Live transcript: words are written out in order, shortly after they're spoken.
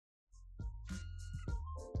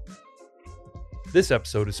This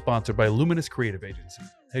episode is sponsored by Luminous Creative Agency.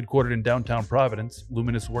 Headquartered in downtown Providence,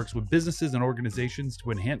 Luminous works with businesses and organizations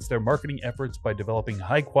to enhance their marketing efforts by developing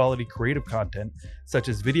high-quality creative content such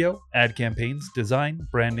as video, ad campaigns, design,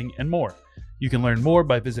 branding, and more. You can learn more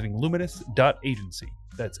by visiting luminous.agency.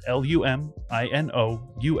 That's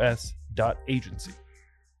LUMINOUS.agency.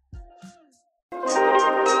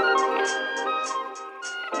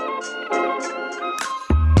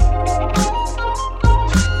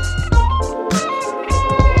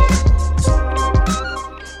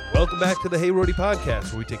 Welcome back to the Hey Roadie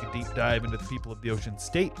podcast, where we take a deep dive into the people of the Ocean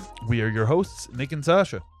State. We are your hosts, Nick and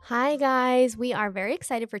Sasha. Hi, guys. We are very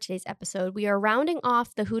excited for today's episode. We are rounding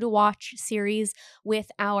off the Who to Watch series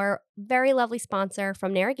with our very lovely sponsor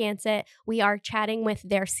from Narragansett. We are chatting with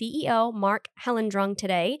their CEO, Mark Hellendrung,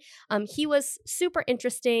 today. He was super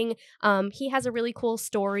interesting. He has a really cool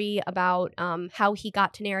story about how he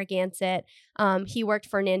got to Narragansett. He worked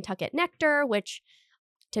for Nantucket Nectar, which,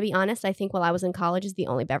 to be honest, I think while I was in college is the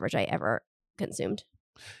only beverage I ever consumed.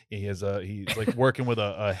 He's like working with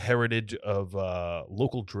a heritage of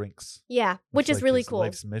local drinks. Yeah, which is really cool.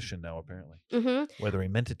 Life's mission now, apparently. Mm-hmm. Whether he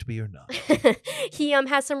meant it to be or not. He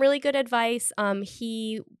has some really good advice.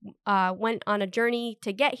 He went on a journey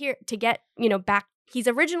to get here, back. He's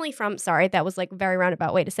originally from, that was like a very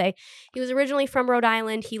roundabout way to say. He was originally from Rhode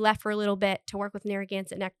Island. He left for a little bit to work with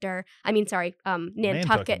Nantucket Nectar.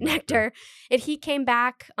 Nantucket Nectar. And he came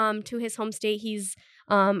back to his home state. He's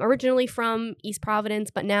originally from East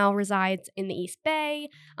Providence, but now resides in the East Bay.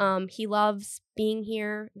 He loves being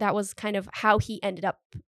here. That was kind of how he ended up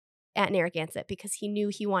at Narragansett, because he knew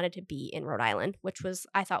he wanted to be in Rhode Island, which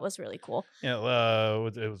I thought was really cool. Yeah,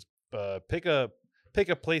 it was pick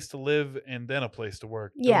a place to live and then a place to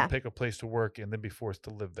work. Yeah. Don't pick a place to work and then be forced to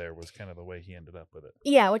live there was kind of the way he ended up with it.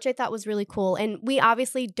 Yeah, which I thought was really cool. And we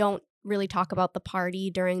obviously don't really talk about the party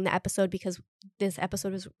during the episode because this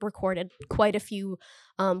episode was recorded quite a few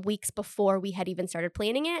weeks before we had even started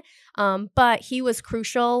planning it. But he was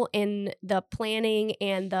crucial in the planning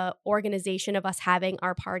and the organization of us having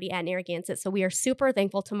our party at Narragansett. So we are super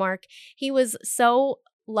thankful to Mark. He was so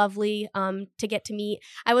lovely to get to meet.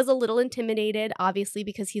 I was a little intimidated, obviously,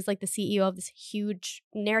 because he's like the CEO of this huge,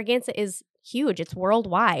 Narragansett is huge. It's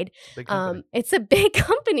worldwide. It's a big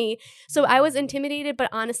company. So I was intimidated, but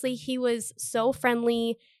honestly, he was so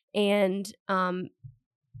friendly and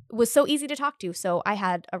was so easy to talk to. So I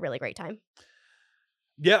had a really great time.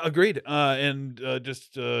 Yeah, agreed. And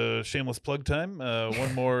just shameless plug time.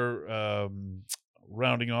 One more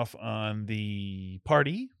rounding off on the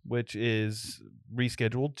party, which is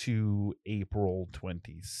rescheduled to April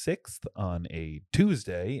 26th on a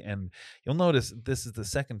Tuesday. And you'll notice this is the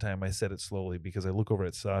second time I said it slowly because I look over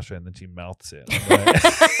at Sasha and then she mouths it.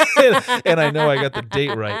 And I know I got the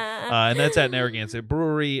date right. And that's at Narragansett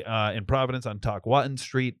Brewery in Providence on Tockwatton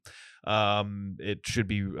Street. It should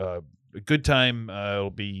be a good time. It'll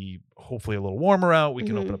be hopefully a little warmer out. We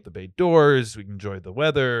can open up the bay doors. We can enjoy the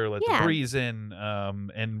weather, let the breeze in,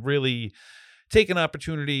 and really take an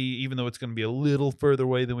opportunity, even though it's going to be a little further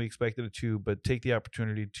away than we expected it to, but take the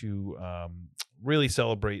opportunity to really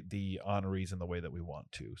celebrate the honorees in the way that we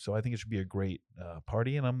want to. So I think it should be a great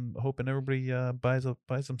party, and I'm hoping everybody buys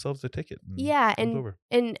themselves a ticket.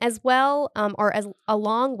 And as well,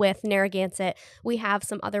 along with Narragansett, we have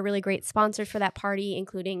some other really great sponsors for that party,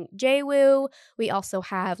 including JWU. We also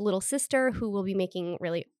have Little Sister, who will be making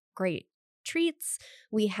really great treats.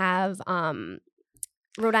 We have Rhode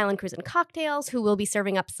Island Cruise and Cocktails, who will be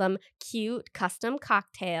serving up some cute custom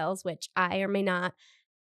cocktails, which I or may not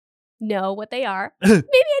know what they are. Maybe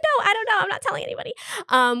I don't know. I'm not telling anybody.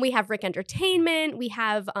 We have Rick Entertainment. We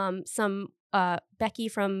have some Becky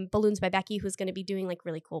from Balloons by Becky, who's going to be doing like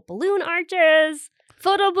really cool balloon arches,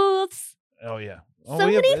 photo booths. Oh, yeah.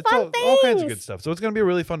 Many fun things. All kinds of good stuff. So it's going to be a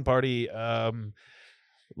really fun party.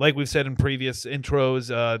 Like we've said in previous intros,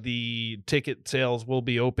 the ticket sales will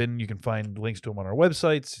be open. You can find links to them on our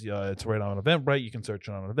websites. It's right on Eventbrite. You can search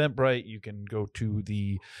it on Eventbrite. You can go to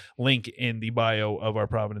the link in the bio of our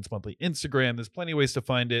Providence Monthly Instagram. There's plenty of ways to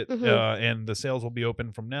find it. And the sales will be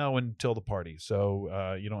open from now until the party.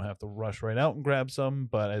 So you don't have to rush right out and grab some.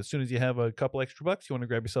 But as soon as you have a couple extra bucks, you want to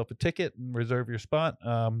grab yourself a ticket and reserve your spot.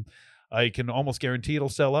 I can almost guarantee it'll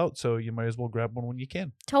sell out, so you might as well grab one when you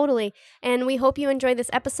can. Totally. And we hope you enjoy this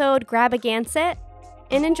episode. Grab a Gansett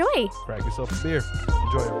and enjoy. Crack yourself a beer.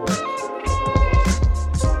 Enjoy, everybody.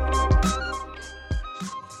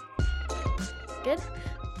 Good.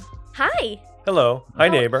 Hi. Hello. Hi,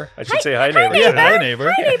 neighbor. I should say hi, neighbor. Yeah, hi,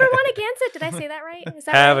 neighbor. Hi, neighbor. Want a Gansett? Did I say that right? Is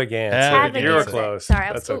that Have right? a Gansett. Have a You were Gansett. close.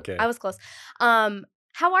 Sorry, That's okay. I was close.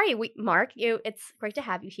 How are you, Mark? It's great to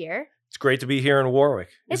have you here. It's great to be here in Warwick.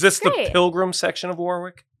 It's Is this great. the Pilgrim section of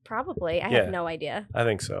Warwick? Probably. I Yeah. have no idea. I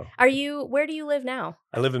think so. Where do you live now?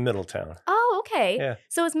 I live in Middletown. Oh, okay. Yeah.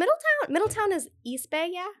 So is Middletown is East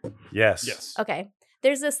Bay, yeah? Yes. Yes. Okay.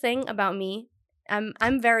 There's this thing about me.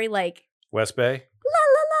 I'm very like West Bay? la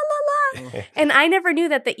la la la la. And I never knew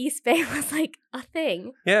that the East Bay was like a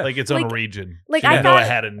thing. Yeah. Like its own Like- region. like So you I didn't know thought- it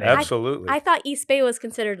had a name. Absolutely. I thought East Bay was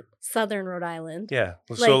considered Southern Rhode Island. yeah.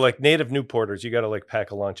 So like native Newporters, you got to like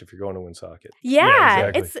pack a lunch if you're going to Woonsocket. Yeah.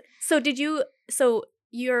 exactly. It's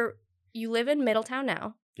you live in Middletown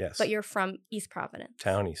now, Yes. but you're from East Providence.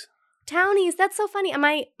 Townies. Townies, that's so funny.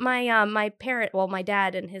 My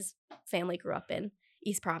dad and his family grew up in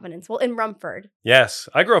East Providence. Well, in Rumford. Yes.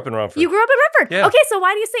 I grew up in Rumford. You grew up in Rumford. Yeah. Okay, so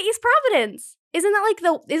why do you say East Providence? Isn't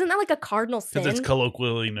that like a cardinal sin? Because it's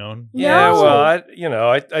colloquially known. Yeah, No.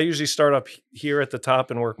 well, I usually start up here at the top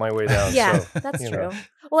and work my way down. Yeah, so, that's you true. know.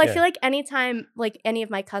 Well, I Yeah. feel like anytime like any of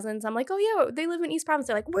my cousins, I'm like, oh yeah, they live in East Providence.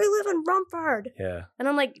 They're like, we live in Rumford, Yeah. and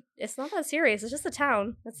I'm like, it's not that serious. It's just a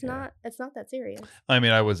town. It's Yeah. not that serious. I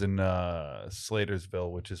mean, I was in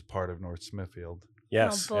Slatersville, which is part of North Smithfield.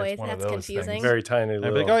 Yes. Oh boy, It's one of that's those things. confusing. Very tiny I'd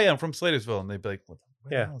little. be like, oh yeah, I'm from Slatersville. And they'd be like, what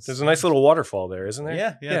the yeah. hell is There's a nice little waterfall there, isn't there?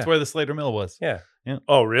 Yeah, that's where the Slater Mill was. Yeah. Yeah.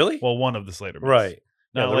 Oh, really? Well, one of the Slater Mills. right.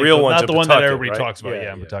 Not the like real one's not at the one that Pawtucket, everybody right? talks about. Yeah,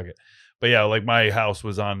 Yeah, in yeah. Pawtucket. But yeah, like my house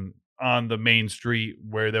was on the main street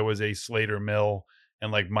where there was a Slater Mill,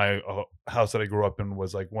 and like my house that I grew up in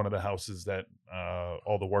was like one of the houses that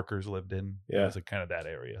all the workers lived in. Yeah. It was like kind of that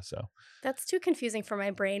area. So That's too confusing for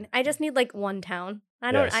my brain. I just need like one town.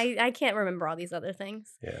 I don't. Yes. I can't remember all these other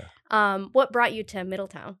things. Yeah. What brought you to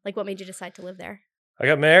Middletown? Like, what made you decide to live there? I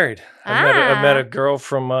got married. I met Ah. a girl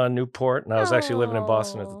from Newport, and I was actually living in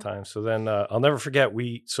Boston at the Oh. time. So then I'll never forget.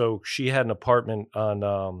 So she had an apartment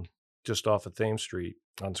on just off of Thames Street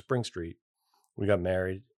on Spring Street. We got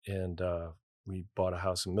married, and we bought a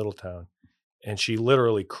house in Middletown. And she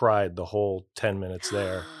literally cried the whole 10 minutes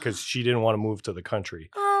there because she didn't want to move to the country.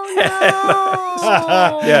 Oh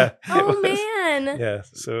no! Yeah, it Oh was- man. Yeah,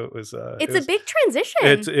 so it was. It's it was, a big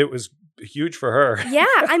transition. It was huge for her. Yeah,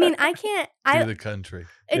 I mean, I can't. to the country.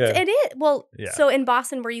 Yeah. It is. Well, Yeah. so in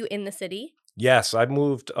Boston, were you in the city? Yes, I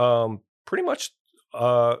moved pretty much.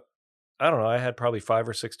 I don't know. I had probably 5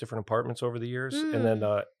 or 6 different apartments over the years, and then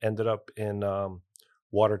ended up in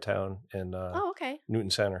Watertown and Oh, okay. Newton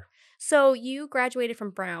Center. So you graduated from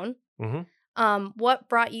Brown. Mm-hmm. What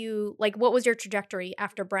brought you? Like, what was your trajectory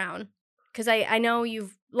after Brown? Because I know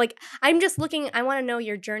you've like. I'm just looking. I want to know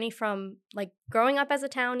your journey from like growing up as a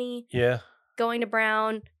townie, Yeah, going to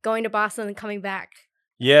Brown, going to Boston, and coming back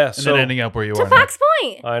yeah. And So then ending up where you to are now. Fox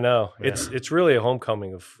Point. I know Yeah. it's really a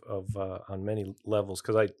homecoming of on many levels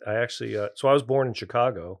because I actually so I was born in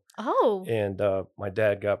Chicago. Oh, And my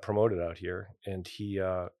dad got promoted out here, and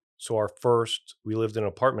so we lived in an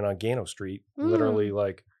apartment on Gano Street, literally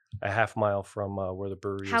like a half mile from where the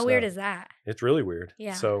brewery is. how weird now. is that? It's really weird.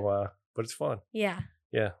 Yeah. So, but it's fun. Yeah.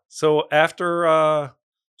 Yeah. So after,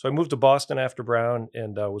 so I moved to Boston after Brown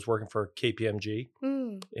and was working for KPMG,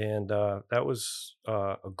 Mm. and that was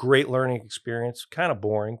a great learning experience. Kind of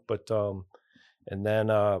boring, but and then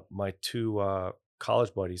my 2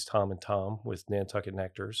 college buddies, Tom and Tom, with Nantucket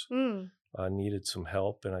Nectars. Mm. Needed some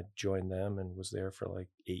help, and I joined them and was there for like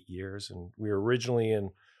 8 years. And we were originally in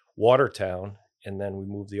Watertown, and then we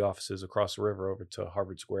moved the offices across the river over to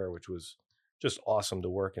Harvard Square, which was just awesome to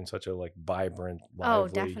work in such a like vibrant, Oh,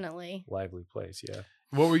 lively, definitely. lively place. Yeah.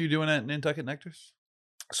 What were you doing at Nantucket Nectars?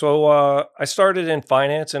 So I started in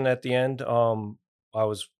finance, and at the end, I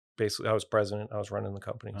was president. I was running the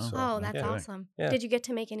company. Oh. So Oh, that's yeah. awesome. Yeah. Did you get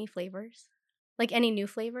to make any flavors? Like any new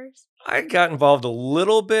flavors? I got involved a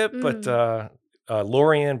little bit, but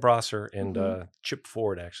Lorianne Brosser and Chip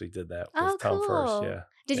Ford actually did that with Oh, Tom First. cool. Yeah.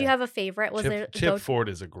 Did you Yeah. have a favorite? Was there Chip Ford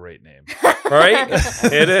is a great name. Right? It is.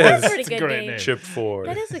 That's a pretty It's a good great name. name. Chip Ford.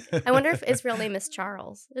 That is. I wonder if his real name is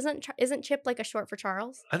Charles. Isn't Chip like a short for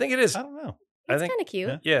Charles? I think it is. I don't know. I It's think- kind of cute.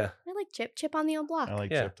 yeah. Yeah. I like Chip. Chip on the old block. I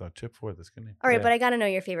like Yeah. Chip Ford. That's a good name. All right, Yeah. but I gotta know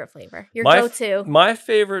your favorite flavor. Your My go-to. My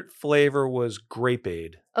favorite flavor was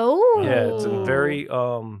Grapeade. Oh. Yeah, it's a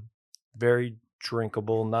very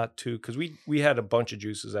drinkable, not too, because we had a bunch of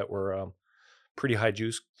juices that were pretty high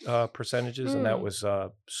juice percentages, and that Mm. was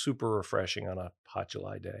super refreshing on a hot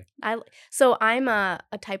July day. So I'm a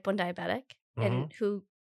type 1 diabetic Mm-hmm. and who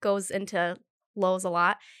goes into Lowe's a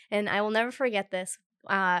lot. And I will never forget this.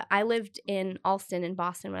 I lived in Alston in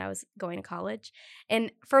Boston when I was going to college.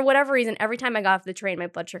 And for whatever reason, every time I got off the train, my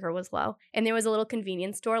blood sugar was low. And there was a little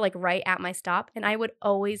convenience store like right at my stop. And I would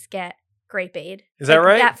always get Grapeade. Is that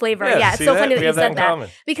right? That flavor. Yeah, it's see so funny that we you have said in that. common.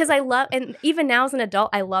 Because I love, and even now as an adult,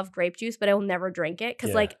 I love grape juice, but I will never drink it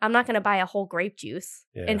because, Yeah. like, I'm not going to buy a whole grape juice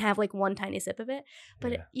Yeah. and have like one tiny sip of it.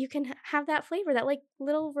 But Yeah. you can have that flavor, that like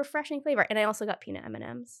little refreshing flavor. And I also got peanut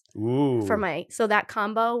M&Ms Ooh. for so that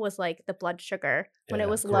combo was like the blood sugar when it Yeah.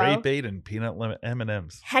 was low. Grapeade and peanut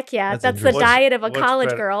M&Ms. Heck yeah, That's that's the interesting. diet of a What's college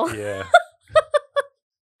better- girl. Yeah.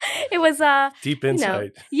 It was Deep you know,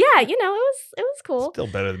 insight. yeah, it was cool. Still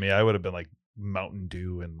better than me. I would have been like Mountain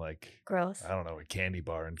Dew and like Gross. I don't know, a candy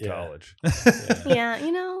bar in Yeah. college. Yeah,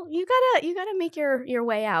 you gotta make your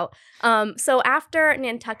way out. So after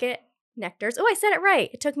Nantucket Nectars, I said it right.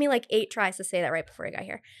 It took me like 8 tries to say that right before I got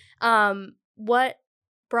here. What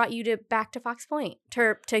brought you back to Fox Point,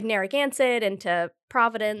 to Narragansett and to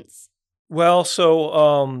Providence? Well,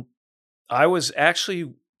 so I was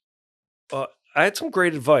actually I had some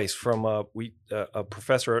great advice from a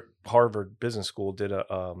professor at Harvard Business School did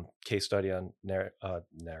a case study on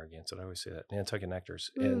Narragansett. I always say that, Nantucket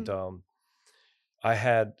Nectars, and I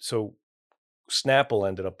had Snapple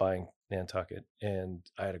ended up buying Nantucket, and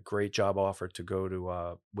I had a great job offer to go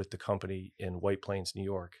to with the company in White Plains, New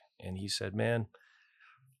York. And he said, "Man,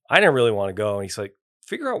 I didn't really want to go." And he's like,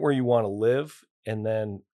 "Figure out where you want to live, and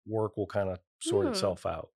then work will kind of sort itself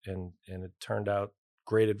out." And it turned out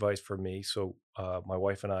great advice for me. So my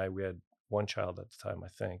wife and I, we had one child at the time, I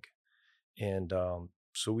think, and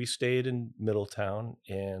so we stayed in Middletown,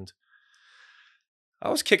 and I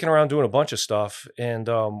was kicking around doing a bunch of stuff. And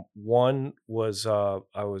one was I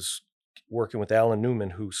was working with Alan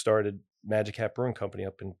Newman, who started Magic Hat Brewing Company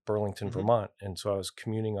up in Burlington, Vermont. And so I was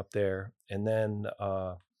commuting up there. And then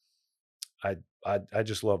I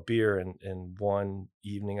just love beer. And one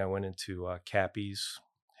evening I went into Cappy's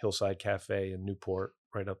Hillside Cafe in Newport,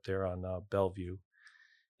 right up there on Bellevue.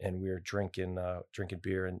 And we were drinking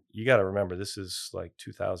beer. And you got to remember, this is like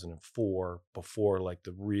 2004, before like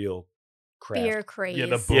the real craft Beer craze. Yeah,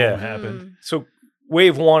 the boom happened. So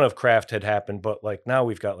wave 1 of craft had happened, but like now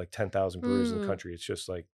we've got like 10,000 breweries in the country. It's just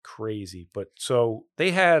like crazy. But so they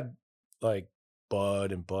had like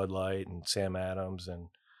Bud and Bud Light and Sam Adams, and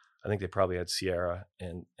I think they probably had Sierra.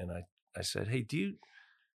 And I said, "Hey, do you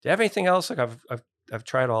have anything else?" Like I've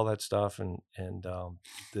tried all that stuff. And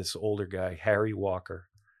this older guy, Harry Walker,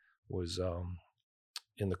 was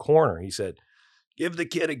in the corner. He said, "Give the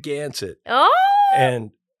kid a Gansett." Oh,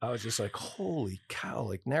 And I was just like, holy cow,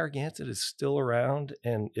 like Narragansett is still around.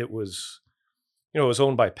 And it was, it was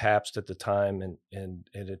owned by Pabst at the time. And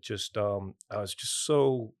it just, I was just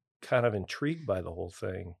so kind of intrigued by the whole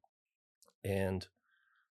thing. And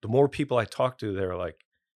the more people I talked to, they were like,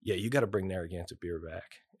 "Yeah, you got to bring Narragansett beer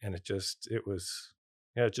back." And it just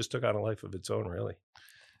took on a life of its own, really.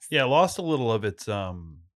 Yeah, it lost a little of its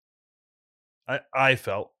I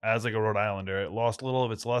felt, as like a Rhode Islander, it lost a little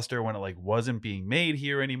of its luster when it like wasn't being made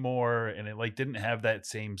here anymore, and it like didn't have that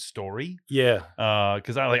same story. Yeah.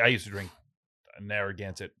 Because I used to drink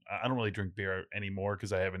Narragansett. I don't really drink beer anymore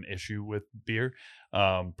because I have an issue with beer,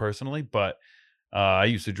 personally. But I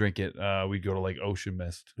used to drink it. We'd go to like Ocean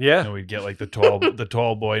Mist. Yeah. And we'd get like the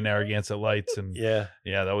tall boy Narragansett Lights, and Yeah.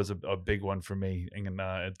 that was a big one for me in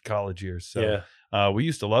at college years. So Yeah. we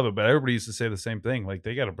used to love it, but everybody used to say the same thing. Like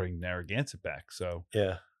they got to bring Narragansett back. So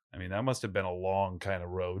Yeah. I mean, that must have been a long kind of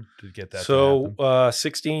road to get that. So to happen.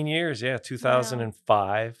 16 years,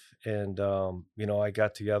 2005. And, I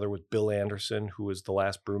got together with Bill Anderson, who was the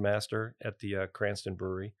last brewmaster at the Cranston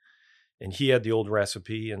Brewery. And he had the old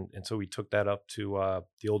recipe. And so we took that up to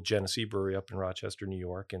the old Genesee Brewery up in Rochester, New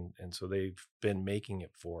York. And so they've been making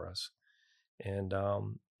it for us. And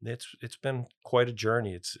it's been quite a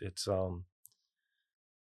journey. It's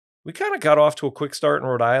we kind of got off to a quick start in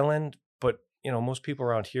Rhode Island, but most people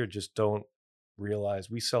around here just don't realize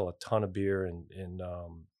we sell a ton of beer in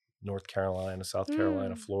North Carolina, South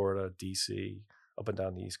Carolina, Florida, DC, up and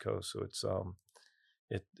down the East Coast. So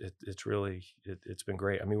it's really it's been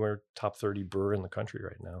great. I mean, we're top 30 brewer in the country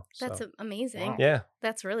right now. That's amazing. Wow. Yeah.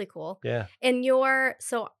 That's really cool. Yeah. And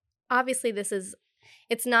so obviously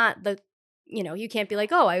it's not the, you can't be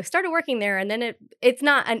like, "Oh, I started working there," and then it's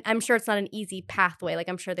not, I'm sure it's not an easy pathway. Like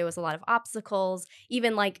I'm sure there was a lot of obstacles,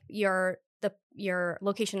 even like your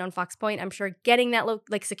location on Fox Point. I'm sure getting that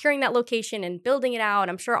securing that location and building it out,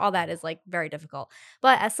 I'm sure all that is like very difficult.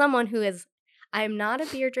 But as someone I'm not a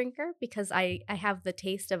beer drinker because I have the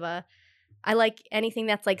taste of I like anything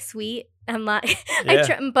that's like sweet. I'm not,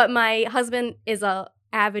 but my husband is a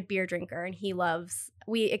avid beer drinker, and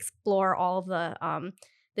we explore all of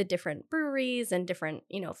the different breweries and different,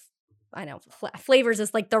 I know flavors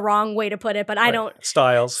is like the wrong way to put it, but I don't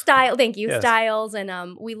Styles. Thank you. Yes. Styles.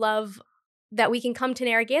 And we love that we can come to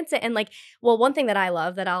Narragansett and like, well, one thing that I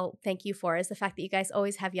love that I'll thank you for is the fact that you guys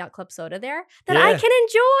always have Yacht Club soda there that I Yeah. can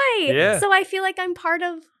enjoy. Yeah. So I feel like I'm part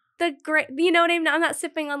of the great, you know what I mean? I'm not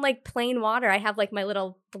sipping on like plain water. I have like my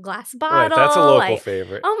little glass bottle. Right, that's a local like,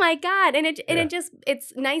 favorite. Oh my God. And Yeah. it just,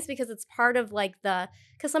 it's nice because it's part of like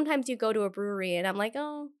because sometimes you go to a brewery and I'm like,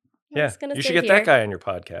 oh, I'm Yeah, just gonna you stay should get here. that guy on your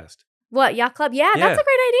podcast. What, Yacht Club? Yeah, Yeah. that's a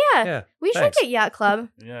great idea. Yeah, We should thanks. get Yacht Club.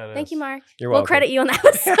 Yeah, it Thank is. you, Mark. You're We'll welcome. credit you on that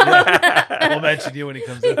episode. We'll mention you when he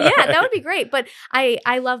comes in. Yeah, that would be great. But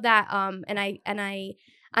I love that.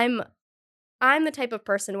 I'm the type of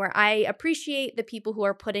person where I appreciate the people who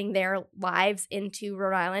are putting their lives into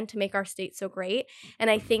Rhode Island to make our state so great. And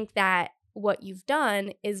I think that what you've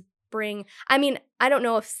done is I don't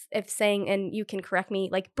know if saying, and you can correct me,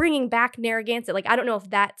 like bringing back Narragansett, like I don't know if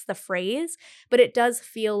that's the phrase, but it does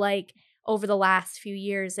feel like over the last few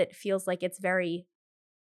years, it feels like it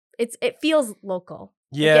feels local.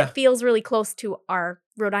 Yeah. Like it feels really close to our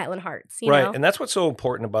Rhode Island hearts, you Right, know? and that's what's so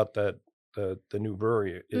important about the new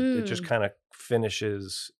brewery. It just kind of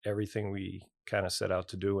finishes everything we kind of set out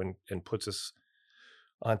to do and puts us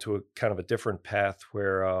onto a kind of a different path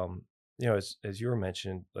where, as you were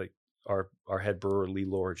mentioning, like our head brewer Lee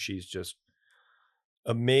Lord, she's just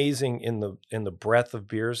amazing in the breadth of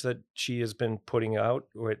beers that she has been putting out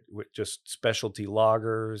with just specialty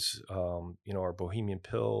lagers, our Bohemian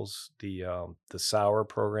Pills, the sour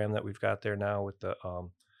program that we've got there now with the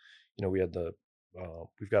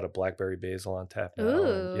we've got a blackberry basil on tap now.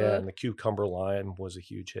 And the cucumber lime was a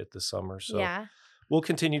huge hit this summer. So yeah. we'll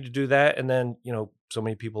continue to do that. And then, so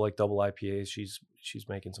many people like double IPAs. She's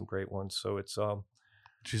making some great ones. So it's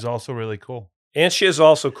She's also really cool. and she is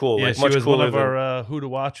also cool. Yeah, like she much was one cooler of than- our Who to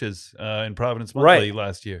Watches in Providence Monthly Right.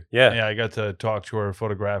 last year. Yeah. I got to talk to her,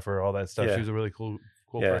 photograph her, all that stuff. Yeah. She was a really cool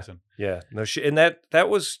Yeah. person. Yeah. No, and that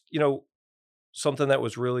was, something that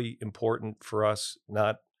was really important for us,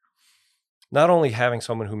 not only having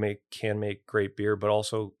someone who can make great beer, but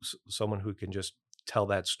also someone who can just tell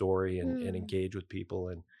that story and engage with people.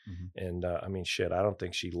 And I mean, shit, I don't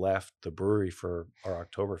think she left the brewery for our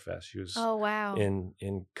Oktoberfest. She was wow.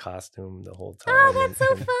 in costume the whole time. Oh, that's so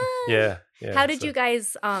and- fun. Yeah. How did so- you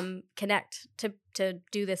guys connect to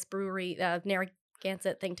do this brewery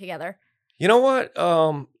Narragansett thing together? You know what?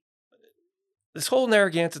 This whole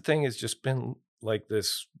Narragansett thing has just been like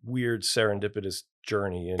this weird serendipitous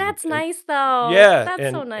journey. And That's and- nice though. Yeah, That's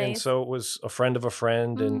and, so nice. And so it was a friend of a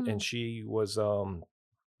friend, and she was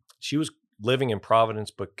living in Providence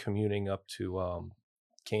but commuting up to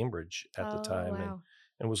Cambridge at the time, wow.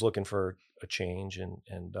 and was looking for a change. And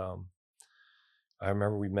I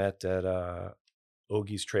remember we met at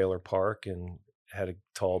Ogie's Trailer Park and had a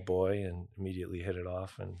tall boy and immediately hit it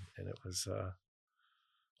off, and it was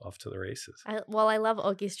off to the races. I love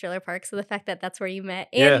Ogie's Trailer Park, so the fact that that's where you met,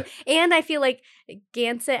 Yeah. and I feel like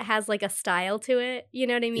Gansett has like a style to it. You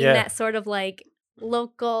know what I mean? Yeah. That sort of like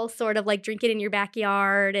local, sort of like drink it in your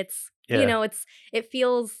backyard. It's Yeah. it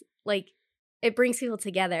feels like it brings people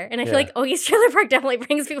together, and I feel Yeah. like Ogie's Trailer Park definitely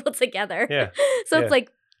brings people together. Yeah. So Yeah. it's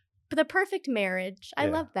like the perfect marriage. I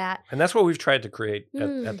Yeah. love that. And that's what we've tried to create at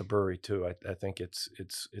Mm. the brewery too. I think it's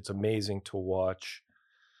amazing to watch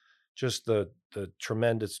just the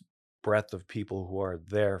tremendous breadth of people who are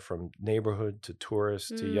there, from neighborhood to tourists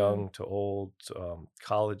to young to old,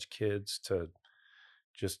 college kids to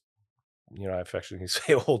just, I affectionately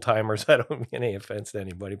say old timers. I don't mean any offense to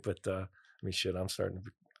anybody, but I mean, shit, I'm starting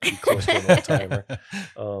to be close to an old timer.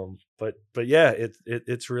 But yeah,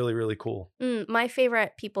 it's really, really cool. My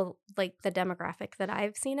favorite people, like the demographic that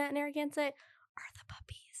I've seen at Narragansett, are the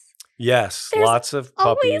puppies. Yes, There's lots of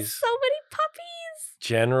Always puppies, so many puppies.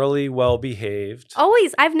 generally well behaved.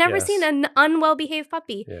 Always. I've never Yes. seen an unwell behaved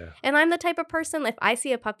puppy. Yeah. And I'm the type of person, if I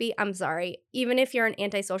see a puppy, I'm sorry. Even if you're an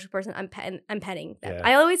antisocial person, I'm petting them. Yeah.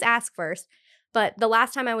 I always ask first. But the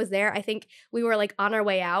last time I was there, I think we were like on our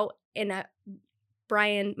way out, and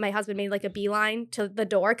Brian, my husband, made like a beeline to the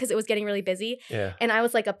door because it was getting really busy. Yeah. And I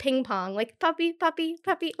was like a ping pong, like puppy, puppy,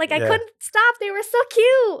 puppy. Like I Yeah. couldn't stop. They were so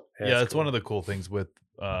cute. Yeah, it's one of the cool things with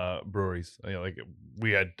breweries. Like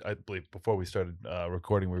we had, I believe, before we started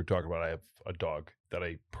recording, we were talking about I have a dog that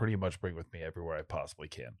I pretty much bring with me everywhere I possibly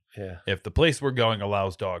can. Yeah. If the place we're going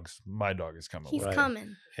allows dogs, my dog is coming. He's with me.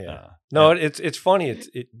 coming. Yeah. No, it's funny.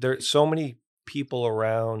 There's so many people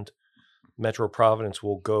around Metro Providence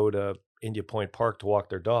will go to India Point Park to walk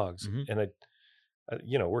their dogs, Mhm. and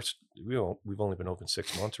we've only been open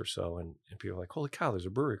 6 months or so, and people are like, holy cow, there's a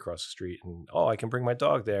brewery across the street, and I can bring my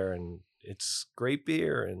dog there, and it's great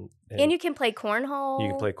beer, and And you can play cornhole. you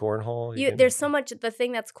can play cornhole. There's so much. The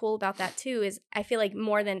thing that's cool about that too is I feel like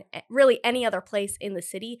more than really any other place in the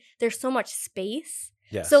city, there's so much space.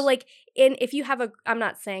 Yes. So like if you have I'm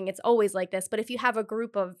not saying it's always like this, but if you have a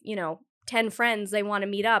group of, 10 friends, they want to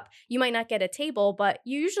meet up, you might not get a table, but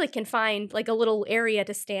you usually can find like a little area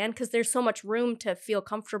to stand because there's so much room to feel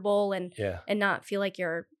comfortable and not feel like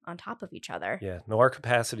you're on top of each other. Yeah. No, our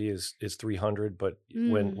capacity is 300, but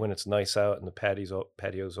when it's nice out and the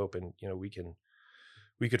patio's open,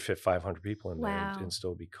 we could fit 500 people in there and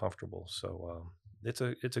still be comfortable. So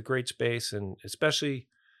it's a great space, and especially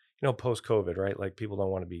post COVID, right? Like people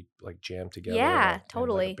don't want to be like jammed together. Yeah, in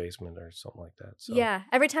totally. like a basement or something like that. So. Yeah,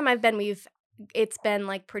 every time I've been, it's been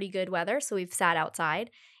like pretty good weather, so we've sat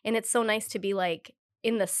outside, and it's so nice to be like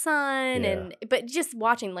in the sun but just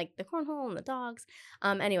watching like the cornhole and the dogs.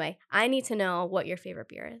 Anyway, I need to know what your favorite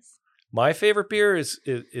beer is. My favorite beer is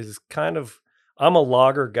kind of, I'm a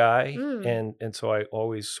lager guy, and so I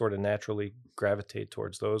always sort of naturally gravitate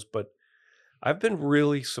towards those. But I've been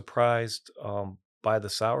really surprised by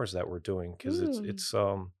the sours that we're doing, because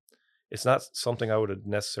it's not something I would have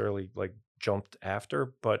necessarily like jumped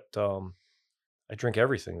after, but I drink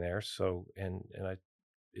everything there. So and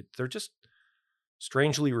they're just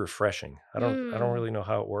strangely refreshing. I don't really know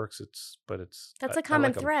how it works. That's a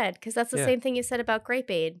common thread, because that's the same thing you said about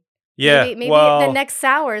Grapeade. Yeah, maybe the next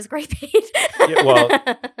sour is Grapeade. Yeah, well,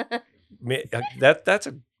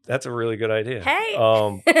 that's a really good idea. Hey,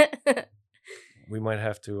 we might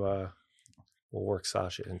have to we'll work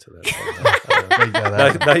Sasha into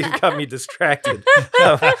that. Now you've got me distracted.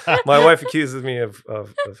 My wife accuses me of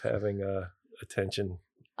having attention.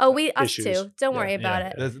 Oh, us issues. too. Don't worry about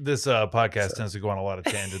it. This podcast tends to go on a lot of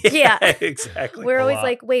tangents. Yeah, exactly. We're always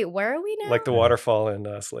like, wait, where are we now? Like the waterfall in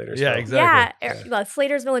Slatersville. Yeah, exactly. Yeah,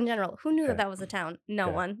 Slatersville in general. Who knew that was a town? No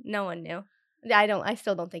one knew. I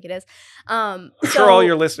still don't think it is. I'm sure all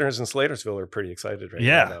your listeners in Slatersville are pretty excited right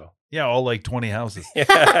now. Though. Yeah, all like 20 houses. Yeah,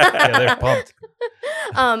 they're pumped.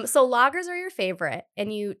 So lagers are your favorite,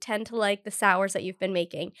 and you tend to like the sours that you've been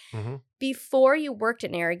making. Mm-hmm. Before you worked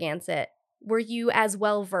at Narragansett, were you as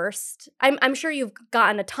well versed? I'm sure you've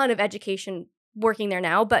gotten a ton of education working there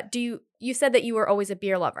now, but you said that you were always a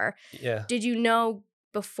beer lover. Yeah. Did you know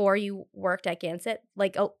before you worked at Gansett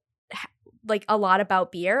like a lot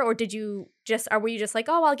about beer, or were you just like,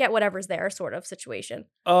 oh, I'll get whatever's there sort of situation?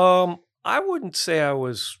 I wouldn't say I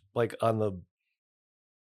was like on the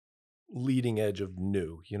leading edge of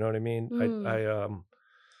new. You know what I mean? I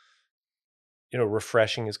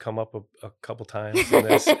refreshing has come up a couple times in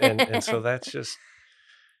this, and so that's just,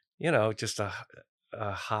 just a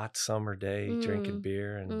hot summer day drinking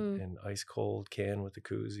beer and ice cold can with the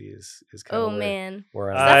koozie is kind of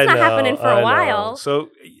where that's not happening for a while. So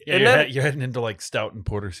you're heading into like stout and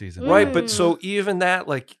porter season, right? But so even that,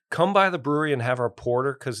 like, come by the brewery and have our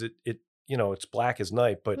porter, because it it's black as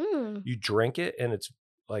night, but you drink it and it's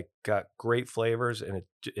like got great flavors, and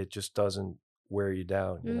it just doesn't wear you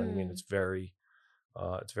down. You know what I mean? It's very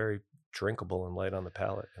drinkable and light on the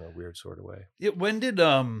palate in a weird sort of way. Yeah, when did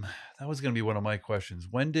that was going to be one of my questions.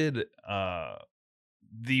 When did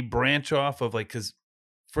the branch off of, like, because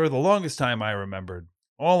for the longest time I remembered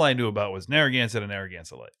all I knew about was Narragansett and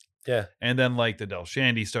Narragansett Light. Yeah. And then like the Del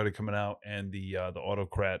Shandy started coming out, and the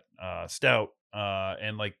Autocrat Stout,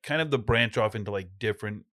 and like kind of the branch off into like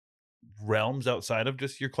different realms outside of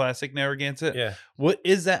just your classic Narragansett. Yeah. What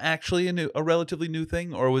is that actually a relatively new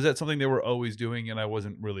thing, or was that something they were always doing and I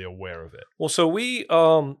wasn't really aware of it? Well, so we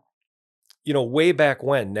way back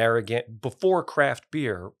when, before craft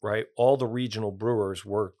beer, right? All the regional brewers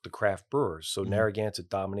were the craft brewers. So Narragansett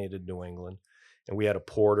dominated New England, and we had a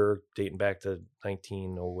porter dating back to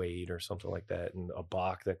 1908 or something like that, and a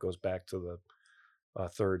bock that goes back to the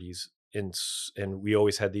 30s. And we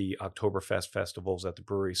always had the Oktoberfest festivals at the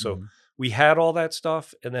brewery. So we had all that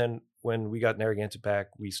stuff. And then when we got Narragansett back,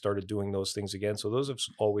 we started doing those things again. So those have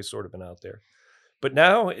always sort of been out there. But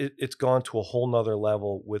now it's gone to a whole nother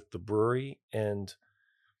level with the brewery. And,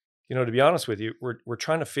 to be honest with you, we're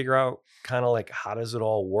trying to figure out kind of like, how does it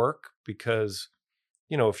all work? Because,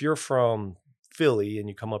 if you're from Philly and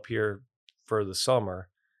you come up here for the summer,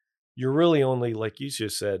 you're really only, like you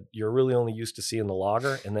just said, you're really only used to seeing the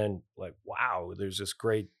lager, and then like, wow, there's this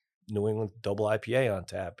great New England double IPA on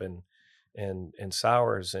tap and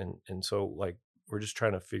sours. And so like, we're just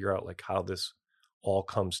trying to figure out like how this all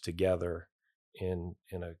comes together in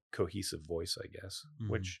a cohesive voice, I guess,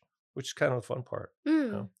 which is kind of the fun part.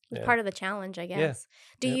 It's part of the challenge, I guess.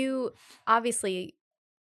 Do you, obviously,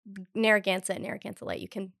 Narragansett and Narragansett Light, you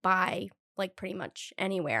can buy like pretty much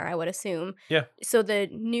anywhere, I would assume. Yeah. So the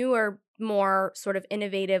newer, more sort of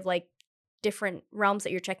innovative, like different realms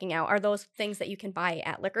that you're checking out, are those things that you can buy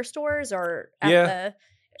at liquor stores or at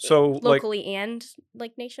the locally and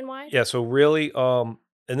like nationwide? Yeah. So really,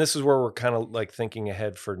 and this is where we're kind of like thinking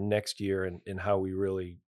ahead for next year and how we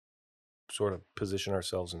really sort of position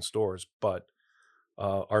ourselves in stores. But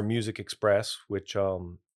our Music Express, which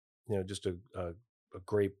just a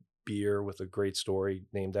great beer with a great story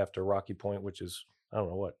named after Rocky Point, which is, I don't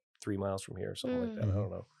know what, 3 miles from here or something like that. I don't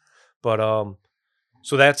know. But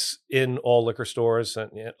so that's in all liquor stores and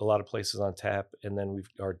a lot of places on tap. And then we've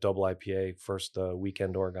our double IPA, first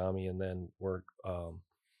Weekend Origami, and then we're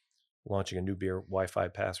launching a new beer, Wi-Fi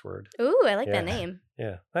Password. Ooh, I like Yeah. that name. Yeah.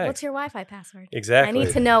 What's Thanks. your Wi-Fi password? Exactly. I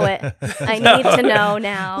need to know it. I need to know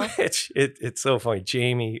now. It's so funny.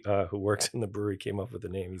 Jamie, who works in the brewery, came up with the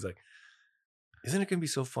name. He's like, isn't it going to be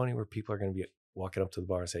so funny where people are going to be walking up to the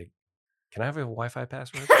bar and say, can I have a Wi-Fi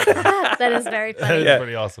password? That is very That funny. is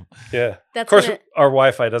pretty awesome. Yeah. That's Of course, gonna- our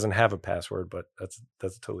Wi-Fi doesn't have a password, but that's a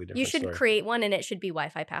totally different you should story. create one, and it should be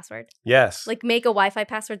Wi-Fi password. Yes. Like make a Wi-Fi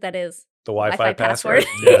password that is the Wi-Fi password.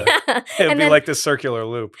 Yeah. It'd And be then- like this circular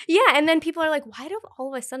loop. Yeah, and then people are like, why do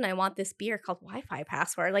all of a sudden I want this beer called Wi-Fi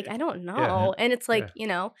password? Like, I don't know. And it's like,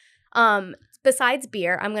 besides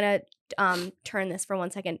beer, I'm going to turn this for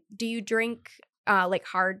 1 second. Do you drink like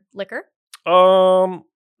hard liquor?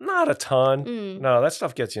 Not a ton. Mm. No, that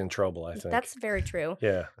stuff gets you in trouble, I think. That's very true.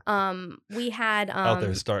 Yeah. We had Out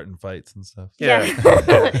there starting fights and stuff. Yeah.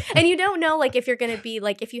 Yeah. And you don't know, like, if you're going to be,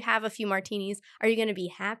 like, if you have a few martinis, are you going to be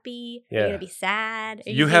happy? Are you Yeah. going to be sad? Are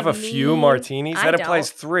You gonna have be a few mean? martinis? I That implies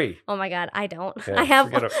don't. 3. Oh, my God. I don't. Yeah, I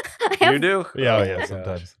have forget I have You do? Yeah, Oh yeah, my gosh.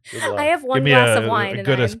 sometimes. Good luck. I have one Give me glass a, of wine. a and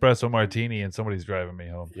good I'm- espresso martini, and somebody's driving me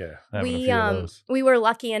home. Yeah. Having a we few of those. we were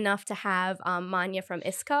lucky enough to have Manya from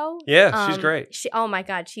ISCO. Yeah, she's great. Oh my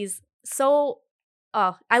God, she's so.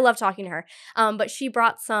 Oh, I love talking to her. But she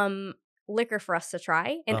brought some liquor for us to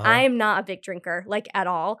try, and Uh-huh. I'm not a big drinker, like at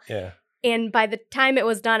all. Yeah. And by the time it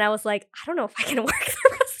was done, I was like, I don't know if I can work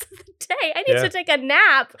the rest of the day. I need Yeah. to take a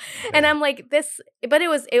nap. And Yeah. I'm like, this. But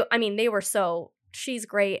I mean, they were so. She's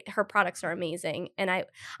great. Her products are amazing. And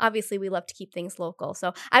obviously we love to keep things local.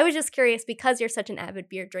 So I was just curious, because you're such an avid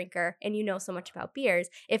beer drinker and you know so much about beers,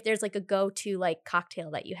 if there's like a go-to like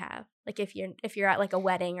cocktail that you have. Like if you're at like a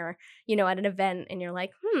wedding or, at an event and you're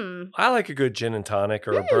like, I like a good gin and tonic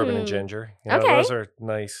or a bourbon and ginger. You know, Okay. Those are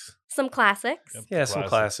nice. some classics. Yep. Yeah, some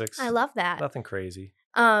classics. I love that. Nothing crazy.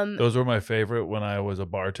 Those were my favorite when I was a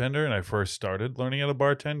bartender and I first started learning how to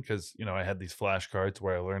bartend, because I had these flashcards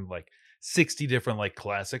where I learned like 60 different like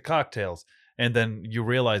classic cocktails, and then you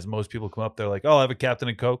realize most people come up, they're like, oh, I'll have a Captain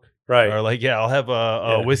and Coke, Right. or like, yeah, I'll have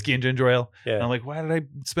a Yeah. whiskey and ginger ale. And Yeah. I'm like, why did I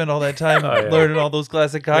spend all that time Oh, yeah. learning all those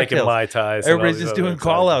classic Making cocktails? Mai Tais. and all Everybody's these just other doing exotic-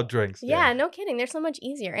 call out drinks. Yeah, no kidding. They're so much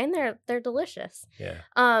easier and they're delicious.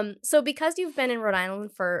 Yeah. So because you've been in Rhode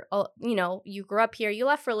Island for, you grew up here, you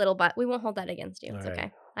left for a little, but we won't hold that against you. It's All right.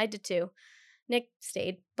 okay. I did too. Nick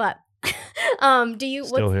stayed, but do you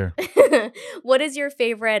Still here. what is your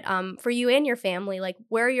favorite for you and your family? Like,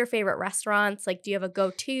 where are your favorite restaurants? Like, do you have a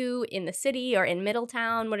go-to in the city or in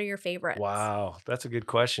Middletown? What are your favorites? Wow. That's a good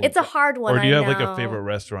question. It's a hard one. Or do you I have like a know. favorite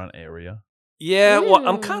restaurant area? Yeah, well,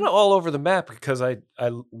 I'm Mm. kind of all over the map because I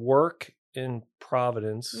work in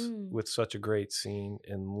Providence Mm. with such a great scene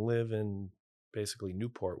and live in basically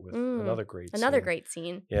Newport with Mm. another great Another scene. great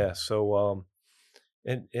scene. Yeah, so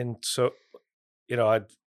and so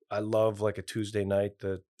I love like a Tuesday night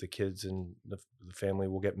the kids and the family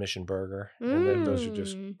will get Mission Burger, and then those are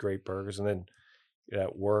just Mm. great burgers. And then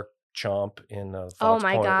at work, Chomp in Fox Oh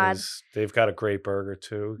my Point God. they've got a great burger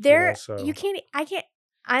too. I can't.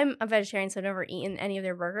 I'm a vegetarian, so I've never eaten any of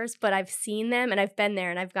their burgers, but I've seen them and I've been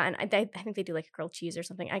there and I've gotten. I think they do like a grilled cheese or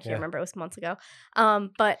something. I can't Yeah. remember. It was months ago.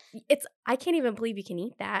 But I can't even believe you can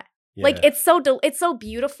eat that. Yeah. Like it's so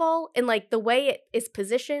beautiful, and like the way it is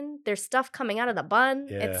positioned. There's stuff coming out of the bun.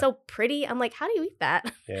 Yeah. It's so pretty. I'm like, how do you eat that?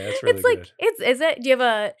 Yeah, it's really It's like good. is it? Do you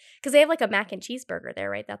have because they have like a mac and cheese burger there,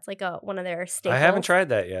 right? That's like one of their staples. I haven't tried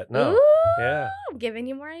that yet. No. Ooh, Yeah. I'm giving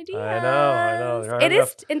you more ideas. I know. There aren't It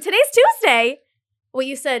is, and today's Tuesday. Well,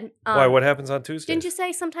 you said. Why? What happens on Tuesday? Didn't you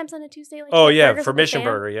say sometimes on a Tuesday? Like Oh, you get yeah, burgers for with the Mission fam?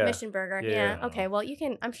 Burger, yeah. Mission Burger. Yeah. Yeah. Okay. Well, you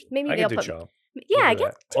can. I'm sure maybe I they'll can do put. Chomp. Yeah, We'll do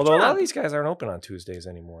get. that. Although a lot Chomp. of these guys aren't open on Tuesdays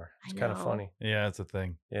anymore. I It's kind of know. funny. Yeah, that's a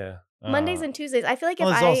thing. Yeah. Mondays Uh, and Tuesdays. I feel like well,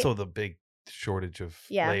 if there's I also the big shortage of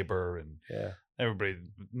Yeah. labor, and Yeah.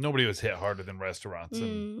 nobody was hit harder than restaurants.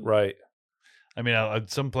 And Right. I mean,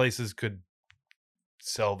 some places could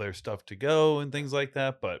sell their stuff to go and things like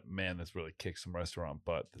that, but man, this really kicked some restaurant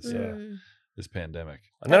butt this pandemic.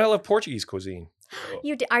 And then I love Portuguese cuisine.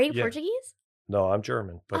 Are you Yeah. Portuguese? No, I'm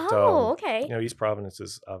German. But Okay. East Providence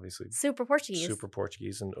is obviously Super Portuguese. super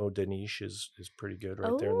Portuguese, and Odeniche is pretty good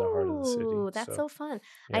right there in the heart of the city. Oh, that's so fun.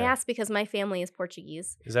 I yeah. asked because my family is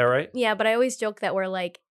Portuguese. Is that right? Yeah, but I always joke that we're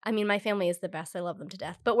like I mean, my family is the best. I love them to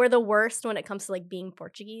death. But we're the worst when it comes to like being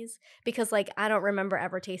Portuguese because like I don't remember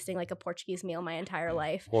ever tasting like a Portuguese meal my entire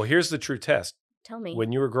life. Well, here's the true test. Tell me.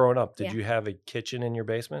 When you were growing up, did Yeah. you have a kitchen in your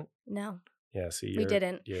basement? No. Yeah, see, We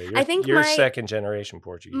didn't. Yeah, I think you're my- second generation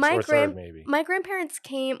Portuguese, my or third maybe. My grandparents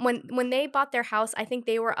came when they bought their house. I think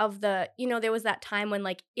they were of the, there was that time when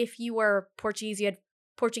like if you were Portuguese, you had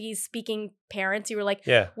Portuguese speaking parents. You were like,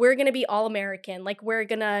 Yeah, we're gonna be all American. Like we're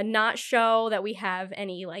gonna not show that we have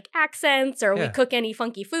any like accents or we Yeah. cook any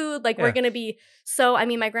funky food. Like Yeah. we're gonna be so. I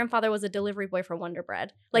mean, my grandfather was a delivery boy for Wonder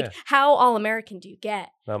Bread. Like Yeah. how all American do you get?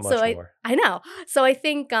 not So much more. I know. So I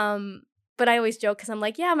think but I always joke because I'm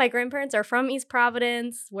like, yeah, my grandparents are from East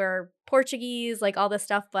Providence. We're Portuguese, like all this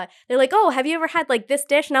stuff. But they're like, oh, have you ever had like this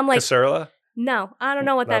dish? And I'm like, Caserla? no, I don't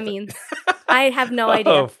know what that Nothing. means. I have no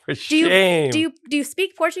idea. Oh, for shame. Do you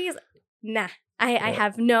speak Portuguese? Nah. I Yeah.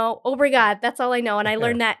 have no obrigado. That's all I know. And I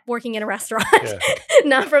learned that working in a restaurant, Yeah.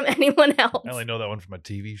 not from anyone else. I only know that one from a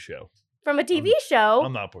TV show. From a TV show.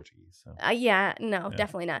 I'm not Portuguese. So. Yeah, no, Yeah.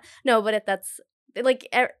 definitely not. No, but that's like,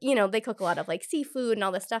 they cook a lot of like seafood and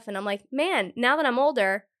all this stuff. And I'm like, man, now that I'm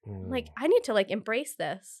older, I'm like, I need to like embrace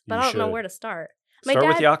this, but You I don't know should. where to start. Start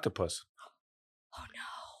with the octopus. Oh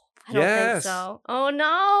no, I don't think Yes. so. Oh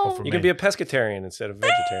no. for You me. can be a pescatarian instead of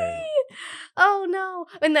vegetarian. Oh no.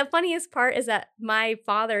 And the funniest part is that my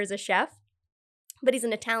father is a chef, but he's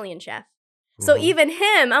an Italian chef. So Mhm. even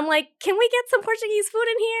him, I'm like, can we get some Portuguese food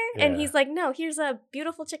in here? And Yeah. he's like, no, here's a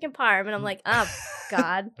beautiful chicken parm. And I'm like, oh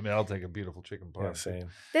God. I mean, I'll take a beautiful chicken Yeah, parm. same.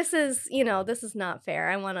 This is not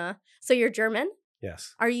fair. So you're German?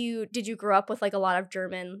 Yes. Did you grow up with like a lot of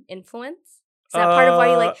German influence? Is that part of why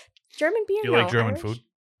you like German beer? Do you like No, German Irish? food?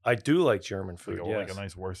 I do like German food. Like, Yes. like a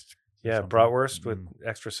nice wurst. or Yeah, something? bratwurst with Mm.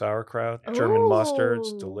 extra sauerkraut, German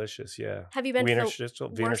mustards, Ooh. delicious. Yeah. Have you been Wiener to Schnitzel,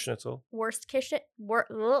 the Wiener worst, Schnitzel. worst kitchen?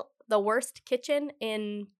 The worst kitchen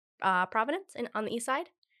in Providence on the east side?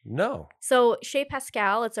 No. So Chez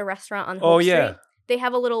Pascal, it's a restaurant on Hope Oh Street. yeah, They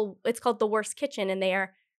have it's called the Worst Kitchen, and they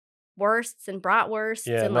are wursts and bratwursts.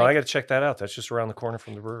 yeah. and No, like, I got to check that out. That's just around the corner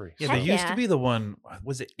from the brewery. Yeah, Heck there used yeah. to be the one.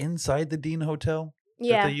 Was it inside the Dean Hotel?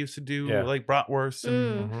 yeah. That they used to do Yeah. like bratwurst,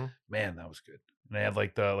 and hmm man, that was good. And they had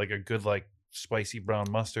like a good like spicy brown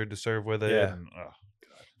mustard to serve with it. Yeah. And,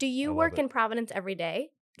 Do I you love work it. in Providence every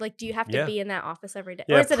day? Like, do you have to Yeah. be in that office every day?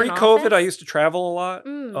 Or Yeah. is it an Pre-COVID, I office? used to travel a lot,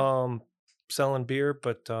 Mm. selling beer.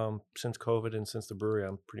 But since COVID and since the brewery,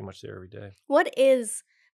 I'm pretty much there every day. What is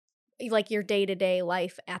like your day-to-day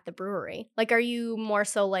life at the brewery? Like, are you more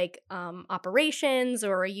so like operations,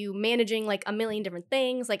 or are you managing like a million different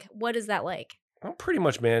things? Like, what is that like? I'm pretty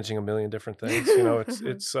much managing a million different things. You know,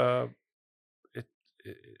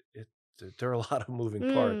 there are a lot of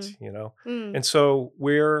moving parts. You know. Mm. And so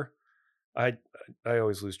I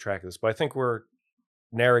always lose track of this, but I think we're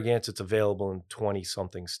Narragansett's available in 20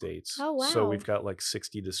 something states. Oh, So wow. we've got like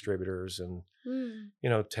 60 distributors and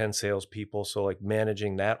Mm. 10 salespeople. So like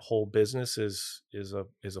managing that whole business is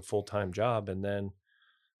a full-time job. And then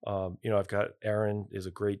I've got Aaron is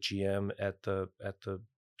a great GM at the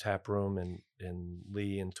tap room, and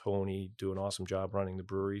Lee and Tony do an awesome job running the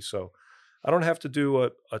brewery. So I don't have to do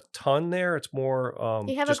a ton there. It's more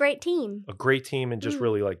You have a just great team. a great team and just Mm.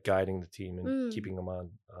 really like guiding the team and Mm. keeping them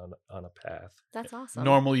on a path. That's awesome.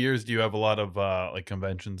 normal years, do you have a lot of like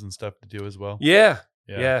conventions and stuff to do as well? Yeah.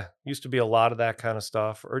 Used to be a lot of that kind of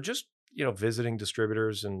stuff, or just visiting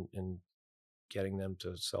distributors and getting them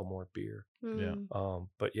to sell more beer. Mm.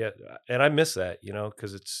 But yeah, and I miss that,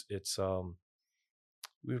 because it's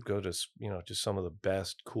we would go to just some of the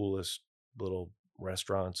best, coolest little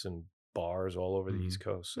restaurants and bars all over the Mhm. East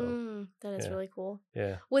Coast. So Mm. That is yeah. really cool.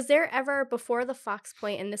 yeah. Was there ever before the Fox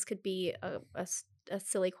Point, and this could be a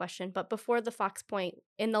silly question, but before the Fox Point,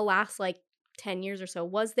 in the last like 10 years or so,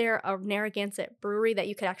 was there a Narragansett brewery that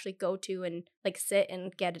you could actually go to and like sit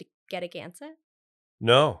and get a Gansett?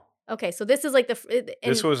 No, Okay, so this is like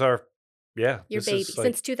this was our your this baby is, like,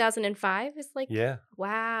 since 2005 is like yeah.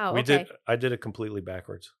 wow. We Okay. I did it completely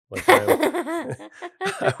backwards. Like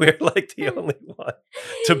we're like the only one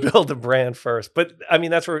to build a brand first. But I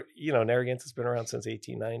mean, that's where Narragansett's been around since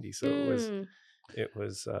 1890. So Mm. it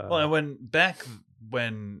was. Well, and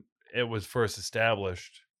when it was first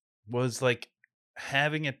established, was like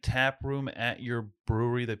having a tap room at your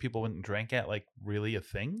brewery that people went and drank at like really a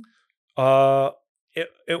thing, or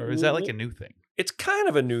or is that like a new thing? It's kind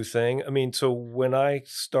of a new thing. I mean, so when I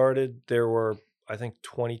started, there were I think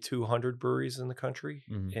 2,200 breweries in the country,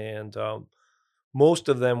 Mhm. and most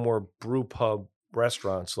of them were brew pub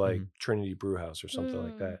restaurants like Mhm. Trinity Brew House or something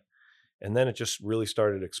like Mm. that. And then it just really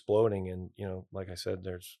started exploding. And, like I said,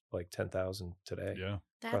 there's like 10,000 today Yeah.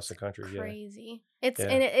 across the That's country. crazy. It's Yeah.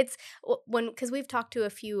 and it's because we've talked to a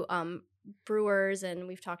few brewers and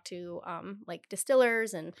we've talked to like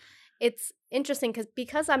distillers, and it's interesting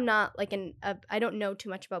because I'm not like I don't know too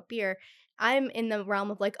much about beer. I'm in the realm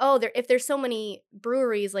of like, oh, if there's so many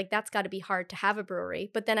breweries, like that's got to be hard to have a brewery.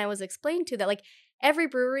 But then I was explained to that like every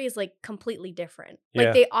brewery is like completely different. Like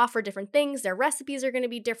Yeah. they offer different things. Their recipes are going to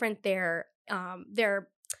be different. Their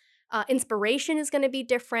inspiration is going to be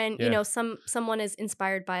different. You Yeah. know, someone is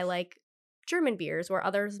inspired by like German beers, where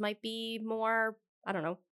others might be more, I don't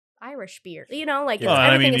know, Irish beer. You know, like Yeah. Well, and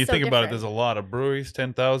I everything mean, is you so think about it. different. There's a lot of breweries,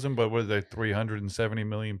 10,000, but what are they? 370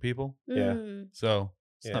 million people. Yeah. So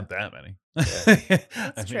it's Yeah. not that many.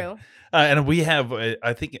 That's true. And we have,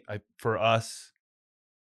 I think, for us,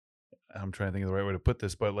 I'm trying to think of the right way to put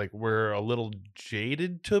this, but like we're a little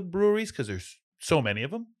jaded to breweries because there's so many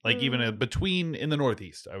of them. Like even between in the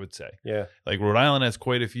Northeast, I would say. Yeah. Like Rhode Island has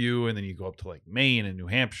quite a few, and then you go up to like Maine and New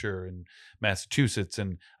Hampshire and Massachusetts,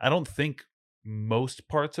 and I don't think most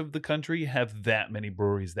parts of the country have that many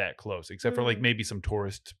breweries that close, except for like maybe some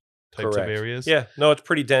tourist types of areas. Yeah. No, it's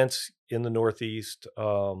pretty dense in the Northeast,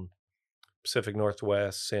 Pacific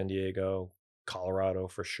Northwest, San Diego, Colorado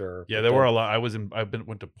for sure. Yeah, But there then- were a lot.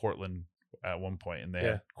 Went to Portland at one point, and they Yeah.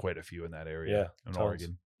 had quite a few in that area. Yeah, In tons.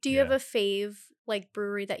 Oregon. Do you have a fave like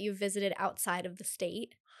brewery that you visited outside of the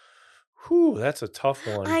state? Whew, that's a tough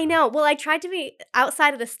one. I know. Well, I tried to be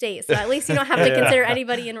outside of the state, so at least you don't have to Yeah. consider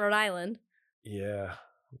anybody in Rhode Island. Yeah.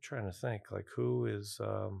 I'm trying to think. Like who is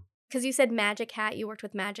Because you said Magic Hat, you worked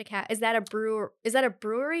with Magic Hat. Is that a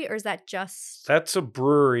brewery or is that just? that's a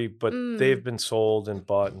brewery, but Mm. they've been sold and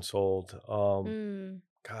bought and sold.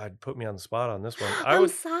 God, put me on the spot on this one. I'm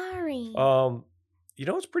sorry.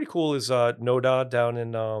 What's pretty cool is Noda down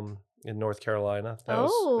in North Carolina.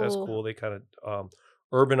 That's Oh. cool. They kind of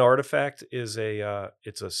Urban Artifact is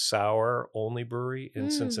it's a sour only brewery in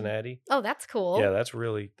Cincinnati. Oh, that's cool. Yeah, that's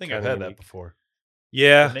really. I think kinda I've had unique. that before.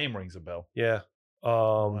 Yeah, The name rings a bell. yeah.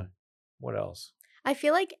 Why? What else? I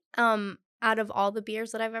feel like out of all the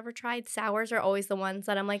beers that I've ever tried, sours are always the ones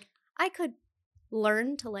that I'm like, I could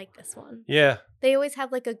learn to like this one. Yeah, They always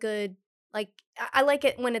have like a good, like, I like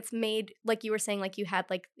it when it's made, like you were saying, like you had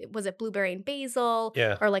like, was it blueberry and basil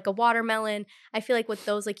yeah, or like a watermelon? I feel like with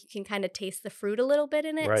those, like you can kind of taste the fruit a little bit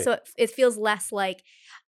in it. Right. So it feels less like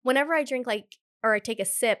whenever I drink like, or I take a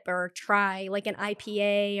sip or try like an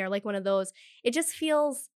IPA or like one of those, it just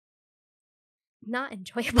feels not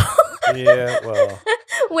enjoyable. yeah. Well,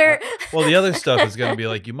 Where Well, the other stuff is going to be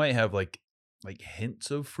like you might have like hints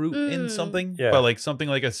of fruit in something, Yeah. but like something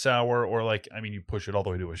like a sour or like you push it all the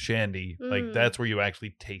way to a shandy. Like that's where you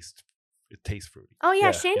actually taste it tastes fruty. Oh yeah,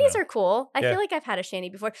 Yeah. shandies are cool. I Yeah. feel like I've had a shandy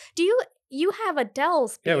before. Do you have a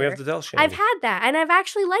Dell's beer? yeah, we have the Del Shandy. I've had that and I've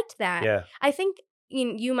actually liked that. Yeah, I think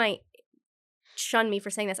you might shun me for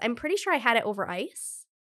saying this. I'm pretty sure I had it over ice.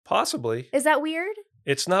 possibly. Is that weird?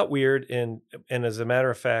 It's not weird, and as a matter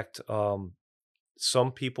of fact,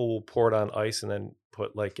 some people will pour it on ice and then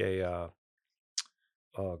put like a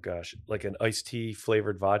like an iced tea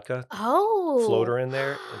flavored vodka Oh. floater in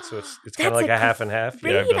there, and so it's kind of That's like a a half and half.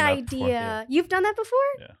 Yeah, I've Great done that before. idea. Yeah. You've done that before?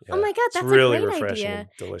 Yeah. Yeah. Oh my God, It's that's really a great refreshing idea. and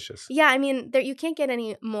delicious. Yeah, I mean, you can't get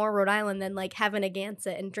any more Rhode Island than like having a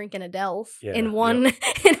Gansett and drinking a Dell's Yeah. in one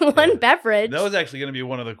in one Yeah. beverage. That was actually going to be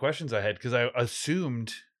one of the questions I had because I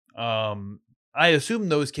assumed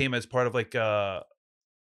those came as part of like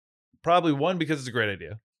probably one because it's a great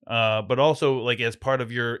idea, but also like as part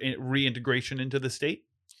of your reintegration into the state.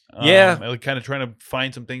 Yeah. Like kind of trying to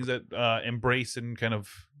find some things that embrace and kind of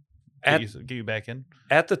get you back in.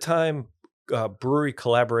 At the time, brewery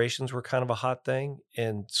collaborations were kind of a hot thing,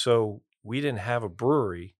 and so we didn't have a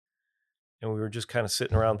brewery, and we were just kind of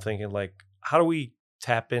sitting around thinking like, how do we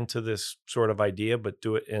tap into this sort of idea but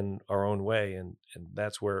do it in our own way? And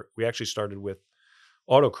that's where we actually started with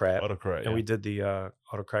Autocrat, and we did the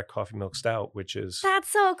Autocrat Coffee Milk Stout, which is That's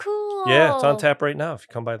so cool. yeah, it's on tap right now if you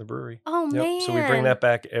come by the brewery. Oh man. So we bring that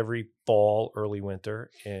back every fall, early winter,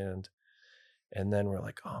 and then we're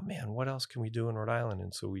like, oh man, what else can we do in Rhode Island?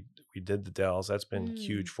 And so we did the Dells. That's been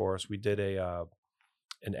huge for us. We did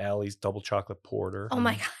an Alley's double chocolate porter. Oh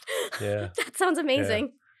my God. Yeah. That sounds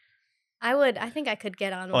amazing. I think I could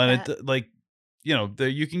get on with Well, and that. it, like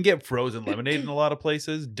you can get frozen lemonade in a lot of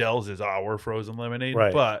places. Dell's is our frozen lemonade,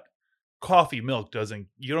 Right. but coffee milk doesn't.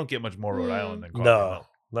 You don't get much more Rhode Island than coffee milk.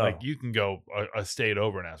 No. Like you can go a state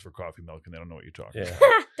over and ask for coffee milk, and they don't know what you're talking Yeah.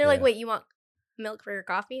 They're like, Yeah. wait, you want milk for your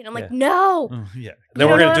coffee? And I'm like, Yeah. no. about. Yeah. Then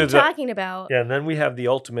you we're don't know gonna what do I'm the talking about. Yeah, and then we have the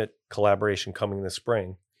ultimate collaboration coming this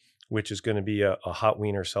spring, which is going to be a hot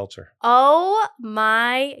wiener seltzer. Oh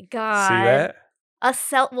my God. See that?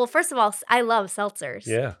 Well, first of all, I love seltzers.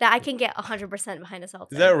 Yeah. That I can get 100% behind a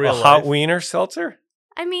seltzer. Is that real A hot life? wiener seltzer?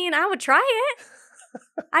 I mean, I would try it.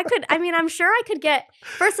 I'm sure I could get,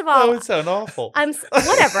 first of all, That would sound awful.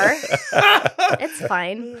 whatever. It's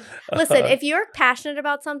fine. Listen, if you're passionate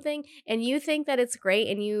about something and you think that it's great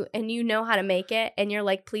and you know how to make it and you're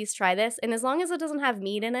like, please try this, and as long as it doesn't have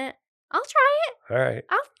meat in it, I'll try it. All right.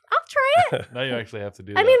 I'll try it. Now you actually have to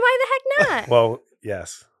do that. I mean, why the heck not? Well,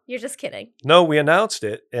 yes. You're just kidding. No, we announced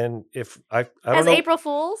it, and if I don't As know. April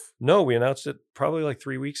Fools? No, we announced it probably like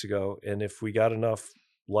 3 weeks ago, and if we got enough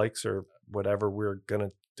likes or whatever, we're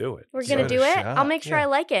gonna do it. We're Give going it to a do it? shot. I'll make sure Yeah. I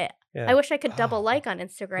like it. Yeah. I wish I could double Oh. like on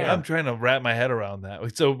Instagram. I'm trying to wrap my head around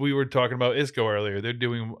that. So we were talking about ISCO earlier. They're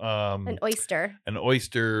doing An oyster, an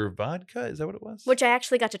oyster vodka. Is that what it was? which I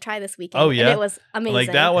actually got to try this weekend. Oh, And yeah? it was amazing.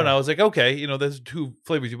 Like that one, Yeah. I was like, okay, there's two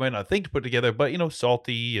flavors you might not think to put together, but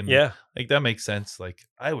salty and Yeah. like that makes sense. Like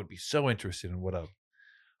I would be so interested in what a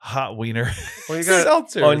hot wiener Well, you got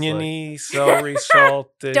seltzer is like. oniony, celery,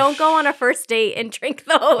 saltish. Don't go on a first date and drink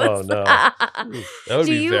those. Oh, no. Oof. That would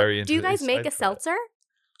be very do you guys interesting. make I'd a try it. seltzer?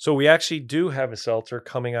 So we actually do have a seltzer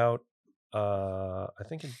coming out. I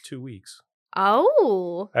think in 2 weeks.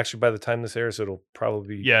 Oh. Actually, by the time this airs, it'll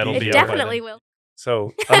probably Yeah, it'll It be out out by definitely then. will.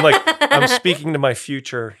 So I'm speaking to my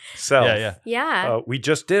future self. Yeah, Yeah. We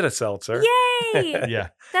just did a seltzer. Yay. yeah.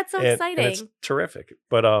 That's so and exciting. it's terrific.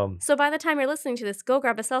 But So by the time you're listening to this, go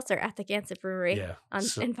grab a seltzer at the Gansett Brewery yeah,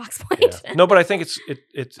 in Fox Point. yeah. No, but I think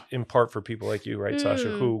it's in part for people like you, right, Sasha,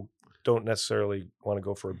 Mm. who don't necessarily want to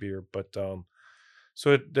go for a beer, but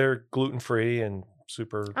so they're gluten free and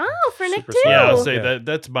super. Oh, for Nick super too. smart. Yeah, I'll say Yeah.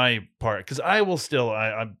 that's my part because I will still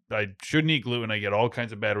I shouldn't eat gluten. I get all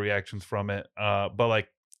kinds of bad reactions from it. But like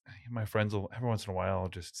my friends will every once in a while I'll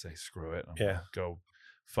just say screw it. I'm Yeah. gonna go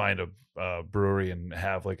find a brewery and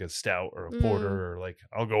have like a stout or a Mm. porter or like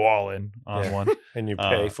I'll go all in on Yeah. one. And you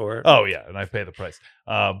pay Uh, for it. Oh yeah, and I pay the price.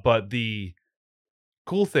 But the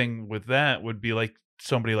cool thing with that would be like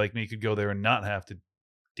somebody like me could go there and not have to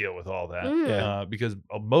deal with all that. Mm. Yeah. Because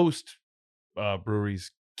most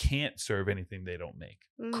breweries can't serve anything they don't make.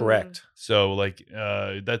 Mm. Correct. So like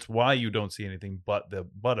that's why you don't see anything but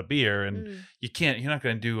a beer, and Mm. you're not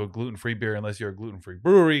going to do a gluten-free beer unless you're a gluten-free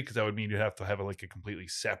brewery, because that would mean you'd have to have like a completely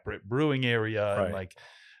separate brewing area. Right. And like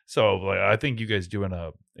so like I think you guys doing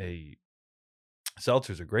a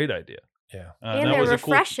seltzer is a great idea. Yeah. And that they're was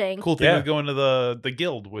refreshing. cool thing Yeah. with going to the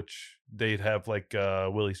guild, which they'd have like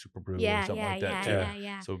Willie Super Brew or Yeah, something yeah, like that yeah, too.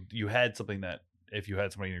 yeah. So you had something that if you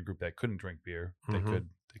had somebody in your group that couldn't drink beer, they Mhm. could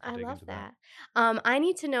I dig love into that. I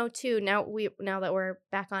need to know too. Now that we're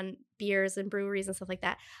back on beers and breweries and stuff like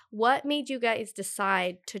that, what made you guys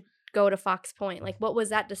decide to go to Fox Point? Like, what was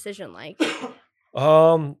that decision like?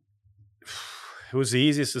 It was the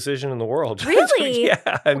easiest decision in the world. Really?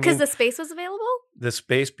 Yeah. I Because mean, the space was available. the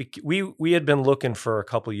space we had been looking for a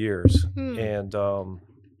couple years, Hmm. and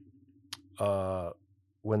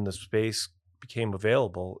when the space became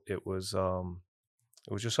available, it was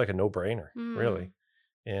just like a no-brainer, really.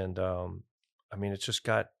 And I mean, it's just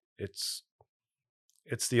got it's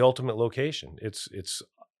the ultimate location. It's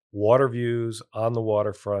water views on the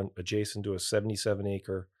waterfront, adjacent to a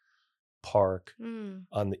 77-acre park Mm.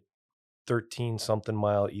 on the 13-something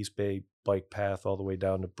mile East Bay bike path all the way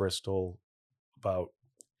down to Bristol, about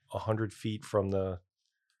 100 feet from the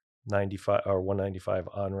 95 or 195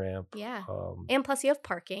 on ramp. Yeah. And plus, you have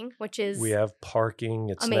parking, which is We have parking.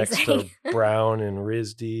 It's next to amazing. Brown and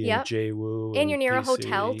RISD Yep. and JWoo. And you're near a BC,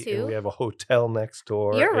 hotel, and too. we have a hotel next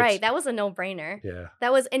door. You're It's- right. That was a no-brainer. Yeah.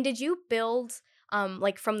 That was. And did you build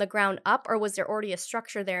like from the ground up, or was there already a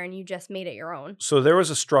structure there and you just made it your own? So there was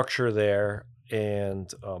a structure there,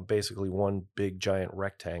 and basically one big giant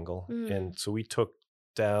rectangle. Mm. And so we took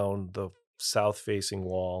down the south-facing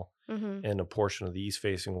wall Mm-hmm. and a portion of the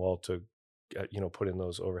east-facing wall to, put in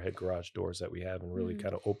those overhead garage doors that we have and really Mhm.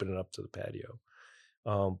 kind of open it up to the patio.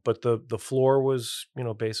 But the floor was,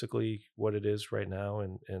 basically what it is right now,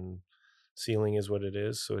 and ceiling is what it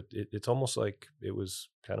is. So it's almost like it was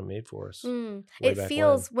kind of made for us. Mm. way It back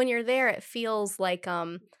feels when you're there. It feels like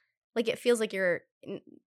it feels like you're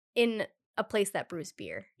in a place that brews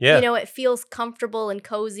beer. Yeah. It feels comfortable and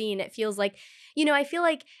cozy, and it feels like I feel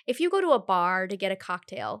like if you go to a bar to get a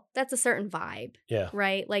cocktail, that's a certain vibe, Yeah.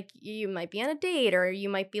 right? Like you might be on a date, or you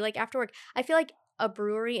might be like after work. I feel like a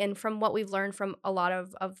brewery, and from what we've learned from a lot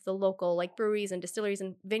of the local like breweries and distilleries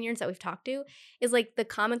and vineyards that we've talked to, is like the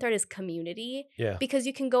common thread is community. Yeah. Because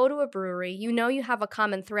you can go to a brewery, you have a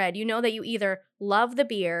common thread. You know that you either love the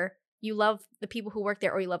beer you love the people who work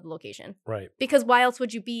there or you love the location. Right. Because why else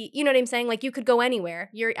would you be, you know what I'm saying? Like you could go anywhere.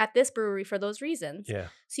 You're at this brewery for those reasons. Yeah.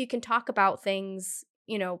 So you can talk about things,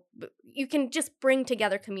 you know, you can just bring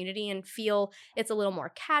together community and feel it's a little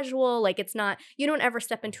more casual. Like it's not, you don't ever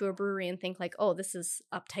step into a brewery and think like, oh, this is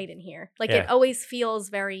uptight in here. Like it always feels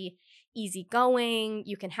very easygoing.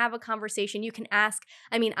 You can have a conversation. You can ask.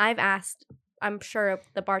 I mean, I've asked, I'm sure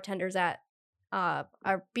the bartenders at,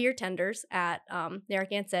 our beer tenders at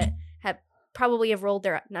Narragansett have rolled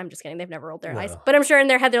their, no, I'm just kidding. They've never rolled their eyes, but I'm sure in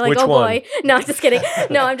their head they're like, Which oh one? boy. No, I'm just kidding.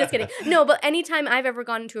 No, I'm just kidding. No, but anytime I've ever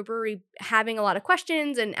gone into a brewery having a lot of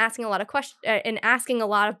questions and asking a lot of questions and asking a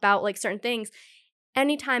lot about like certain things,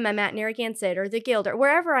 anytime I'm at Narragansett or the Guild or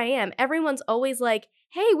wherever I am, everyone's always like,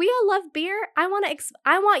 hey, we all love beer. I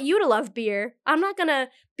want you to love beer. I'm not going to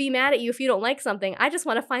be mad at you if you don't like something. I just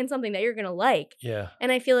want to find something that you're going to like. Yeah.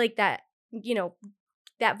 And I feel like that, you know,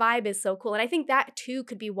 that vibe is so cool. And I think that too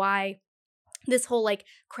could be why this whole like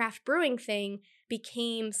craft brewing thing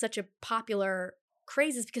became such a popular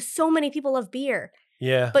craze, is because so many people love beer.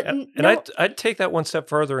 Yeah. But I'd take that one step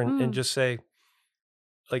further and just say,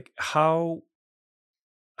 like, how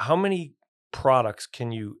many products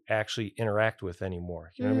can you actually interact with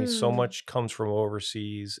anymore? You know what I mean? So much comes from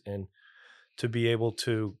overseas, and to be able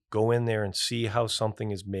to go in there and see how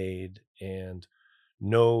something is made and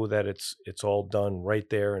know that it's all done right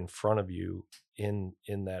there in front of you in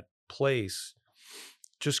that place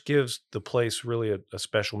just gives the place really a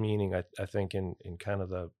special meaning, I think, in kind of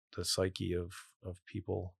the psyche of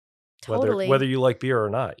people, Totally. whether you like beer or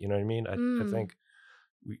not. You know what I mean? I think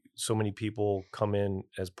so many people come in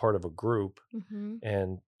as part of a group,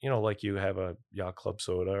 and you know, like you have a Yacht Club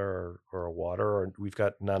soda or a water, or we've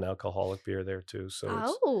got non-alcoholic beer there too.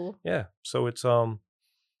 So so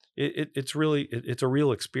it's really it's a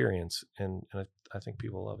real experience, and I think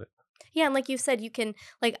people love it. Yeah, and like you said, you can,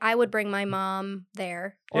 like, I would bring my mom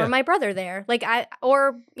there or my brother there. Like,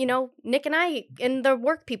 you know, Nick and I and the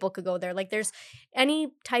work people could go there. Like, there's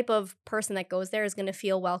any type of person that goes there is going to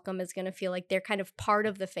feel welcome, is going to feel like they're kind of part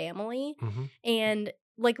of the family. And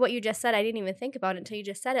like what you just said, I didn't even think about it until you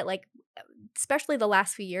just said it. Like, especially the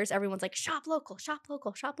last few years, everyone's like, shop local, shop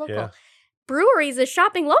local, shop local. Yeah. Breweries is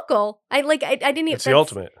shopping local. I didn't even. It's the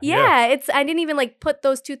ultimate. Yeah, I didn't even like put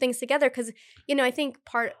those two things together because, you know, I think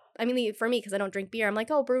for me, because I don't drink beer, I'm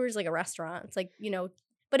like, oh, brewery's like a restaurant. It's like, you know,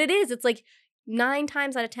 but it is. It's like 9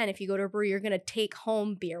 times out of 10, if you go to a brewery, you're going to take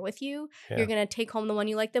home beer with you. Yeah. You're going to take home the one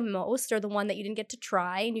you like the most or the one that you didn't get to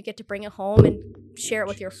try, and you get to bring it home and share it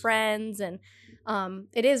with your friends. And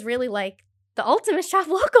it is really like the ultimate shop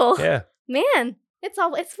local. Yeah. Man.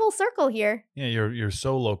 It's full circle here. Yeah, you're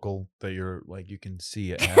so local that you're like, you can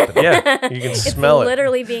see it happening. Yeah, you can smell it. It's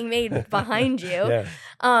literally being made behind you. Yeah.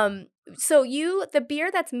 So the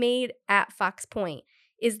beer that's made at Fox Point,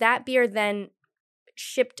 is that beer then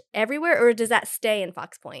shipped everywhere, or does that stay in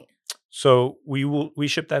Fox Point? So we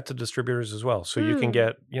ship that to distributors as well. So you can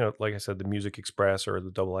get, you know, like I said, the Music Express or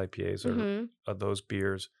the double IPAs or those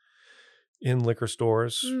beers in liquor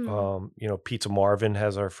stores. You know, Pizza Marvin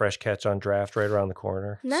has our fresh catch on draft right around the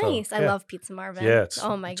corner. Nice. So, I love Pizza Marvin. Yeah,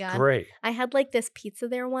 oh my God. Great. I had like this pizza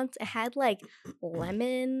there once. It had like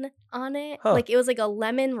lemon on it. Like it was like a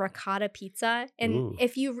lemon ricotta pizza. And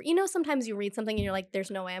if you know, sometimes you read something and you're like, there's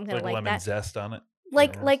no way I'm going to like lemon that. Zest on it.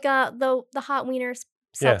 Like the hot wieners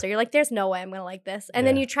seltzer. You're like, there's no way I'm going to like this. And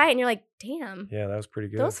then you try it and you're like, damn. Yeah, that was pretty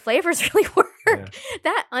good. Those flavors really work. Yeah.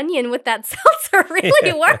 That onion with that seltzer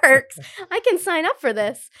really works. I can sign up for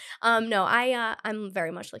this. No, I'm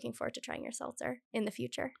very much looking forward to trying your seltzer in the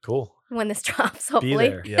future. Cool. When this drops, hopefully.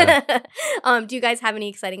 Be there. Yeah. Do you guys have any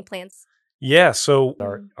exciting plans? Yeah, so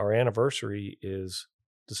our anniversary is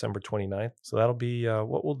December 29th. So that'll be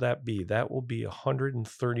what will that be? That will be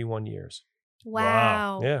 131 years.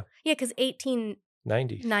 Wow. Yeah. Yeah, because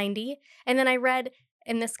 1890. And then I read,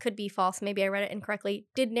 and this could be false, maybe I read it incorrectly,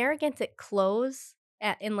 did Narragansett close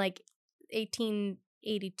in like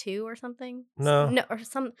 1882 or something? No, or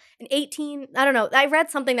I don't know. I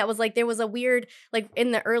read something that was like, there was a weird, like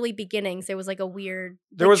in the early beginnings, there was like a weird,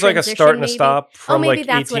 there was like a start and a stop from maybe like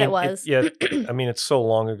that's 18, what it was. Yeah, I mean, it's so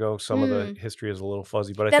long ago, some of the history is a little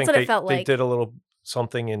fuzzy, but I that's think what it felt like. They did a little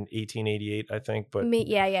something in 1888, I think, but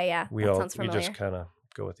yeah. Sounds familiar. We just kind of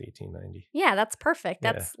go with 1890. Yeah, that's perfect.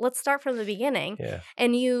 Let's start from the beginning. Yeah.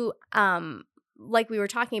 And you, like we were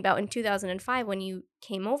talking about in 2005 when you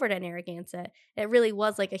came over to Narragansett, it really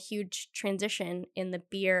was like a huge transition in the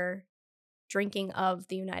beer drinking of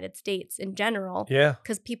the United States in general. Yeah.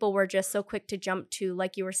 Because people were just so quick to jump to,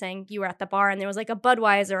 like you were saying, you were at the bar and there was like a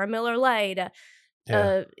Budweiser, a Miller Lite.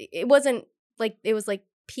 It wasn't like, it was like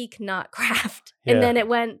peak not craft. And then it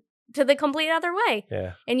went to the complete other way.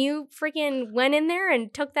 Yeah, And you freaking went in there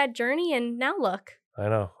and took that journey, and now look. I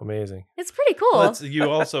know. Amazing. It's pretty cool. Well, you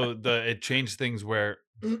also it changed things where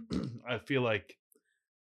I feel like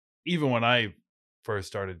even when I first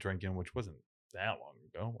started drinking, which wasn't that long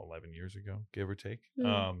ago, 11 years ago, give or take.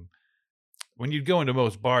 Mm. When you'd go into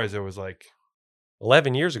most bars, there was like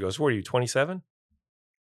 11 years ago. So what are you, 27?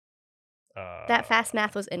 That fast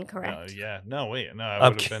math was incorrect. No, wait. No, I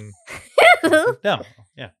I'm would have kidding. been. No.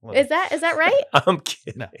 Yeah. Is that right? I'm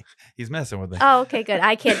kidding. No, he's messing with me. Oh, okay, good.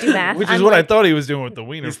 I can't do math. Which is I'm what I like, thought he was doing with the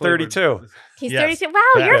wiener. He's flavored- 32. He's Yes. 32.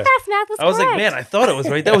 Wow, your Yeah. fast math was I was like, correct. man, I thought it was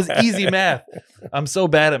right. That was easy math. I'm so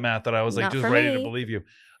bad at math that I was like Not just for ready to me. believe you.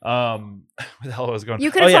 Where the hell I was going? You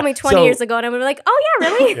could have told me 20 years ago, and I would have been like, oh, yeah,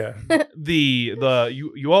 really? Yeah.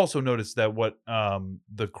 You also noticed that what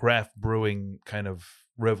the craft brewing kind of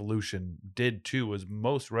revolution did too was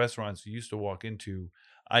most restaurants you used to walk into,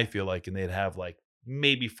 I feel like, and they'd have like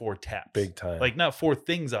maybe 4 taps. Big time. Like not 4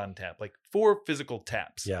 things on tap, like 4 physical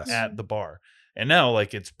taps Yes. at the bar. And now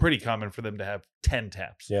like it's pretty common for them to have 10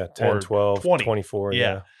 taps. Yeah, 10, or 12, 20. 24.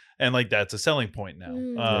 Yeah. And like that's a selling point now.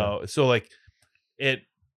 Mm. So like it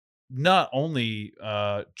not only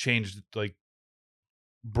changed like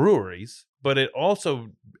breweries, but it also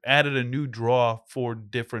added a new draw for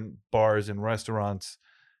different bars and restaurants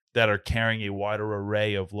that are carrying a wider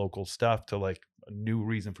array of local stuff to like a new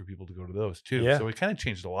reason for people to go to those too. Yeah. So it kind of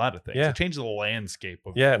changed a lot of things. Yeah. It changed the landscape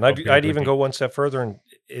of Yeah, and of beer I'd even drinking. go one step further, and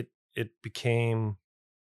it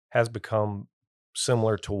has become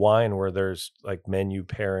similar to wine, where there's like menu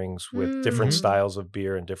pairings with different Mm. styles of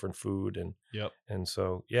beer and different food, Yep. and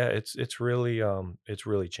so yeah, it's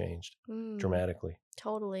really changed Mm. dramatically.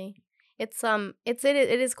 Totally. It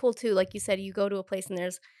is cool too. Like you said, you go to a place and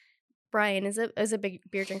there's Brian is a big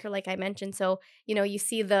beer drinker, like I mentioned. So, you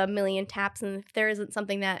see the million taps, and if there isn't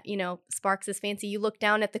something that, sparks his fancy, you look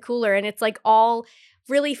down at the cooler and it's like all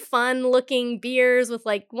really fun looking beers with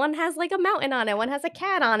like one has like a mountain on it, one has a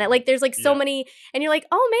cat on it. Like there's like so Yeah. many, and you're like,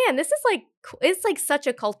 oh man, this is like it's like such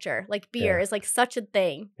a culture. Like beer Yeah. is like such a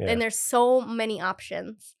thing, Yeah. and there's so many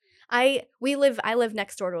options. I live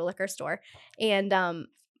next door to a liquor store, and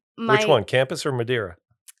Which one, Campus or Madeira?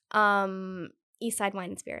 East Side Wine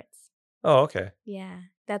and Spirits. Oh, okay. Yeah,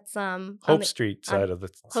 that's on Hope the- Street side of the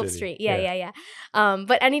Hope city. Street. Yeah.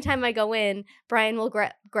 But anytime I go in, Brian will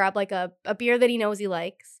grab like a beer that he knows he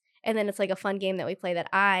likes, and then it's like a fun game that we play that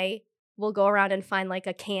I will go around and find like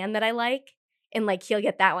a can that I like, and like he'll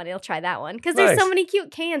get that one, he'll try that one, because there's so Nice. many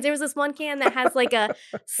cute cans. There was this one can that has like a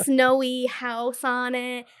snowy house on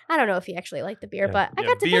it. I don't know if he actually liked the beer, Yeah. but I Yeah,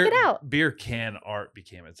 got to beer, pick it out. Beer can art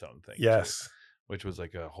became its own thing. too, Yes. which was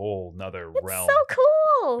like a whole nother It's realm. so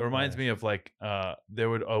cool. It reminds me of like there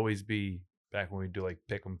would always be, back when we do like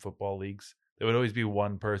pick'em football leagues, there would always be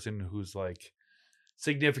one person whose like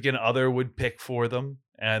significant other would pick for them,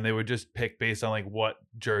 and they would just pick based on like what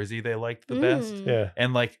jersey they liked the best, Mm. Yeah.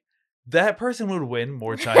 and like that person would win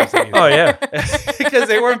more times than you. Oh, yeah. Because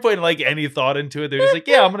they weren't putting like any thought into it. They're just like,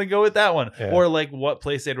 yeah, I'm gonna go with that one, Yeah. or like what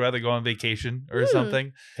place they'd rather go on vacation or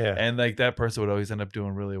something. Yeah. And like that person would always end up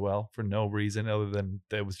doing really well for no reason other than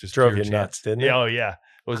that was just Drove pure you chance. nuts, didn't Yeah, it? oh yeah,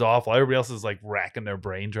 it was awful. Everybody else is like racking their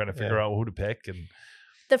brain trying to figure Yeah. out who to pick. And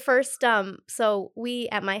The first so we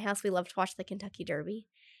at my house, we love to watch the Kentucky Derby,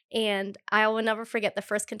 and I will never forget the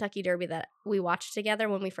first Kentucky Derby that we watched together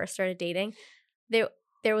when we first started dating.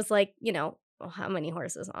 There was like, how many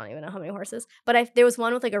horses? I don't even know how many horses, but there was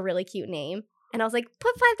one with like a really cute name, and I was like,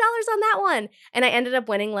 put $5 on that one, and I ended up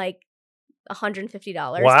winning like $150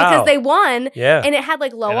 Wow. because they won, Yeah. and it had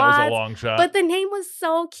like low and it was a odds. long shot. But the name was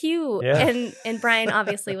so cute. Yeah. And Brian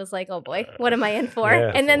obviously was like, oh boy, what am I in for?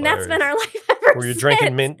 Yeah, and then that's that's been our life ever Were you drinking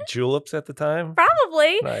since. mint juleps at the time?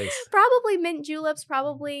 Probably. Nice. Probably mint juleps,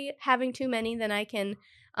 probably having too many than I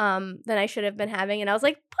should have been having. And I was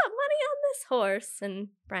like, put money on this horse. And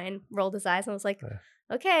Brian rolled his eyes and was like,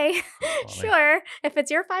 okay, sure. If it's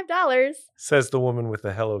your $5. Says the woman with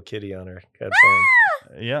the Hello Kitty on her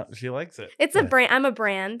headphone. yeah, she likes it. It's a Yeah. brand. I'm a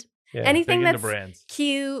brand. Yeah. Anything Big into that's brands.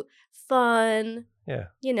 cute, fun,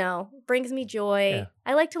 Yeah. brings me joy. Yeah.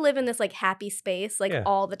 I like to live in this like happy space like Yeah.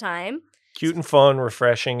 all the time. Cute and fun,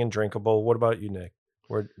 refreshing and drinkable. What about you, Nick?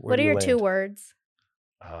 Where What do are you your two land? words?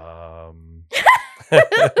 I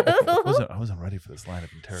wasn't ready for this line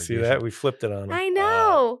of interrogation. See that? We flipped it on him. I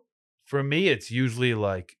know. For me, it's usually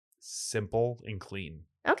like simple and clean.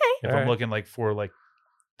 Okay. If All I'm right. looking like for like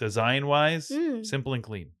design wise, Mm. simple and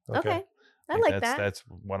clean. Okay. I like that. That's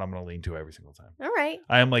what I'm gonna lean to every single time. All right.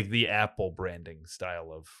 I am like the Apple branding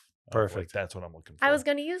style of like, Perfect. that's what I'm looking for. I was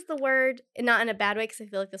going to use the word, not in a bad way, because I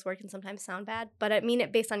feel like this word can sometimes sound bad, but I mean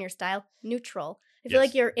it based on your style, neutral. I feel like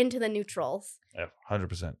Yes. you're into the neutrals, Yeah,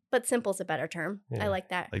 100%. but simple's a better term. Yeah. I like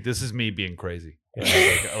that. Like this is me being crazy.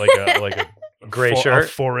 Yeah. like a Gray a shirt.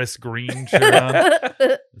 forest green shirt on.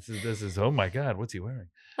 This is. Oh my God, what's he wearing?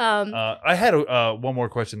 I had one more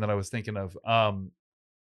question that I was thinking of.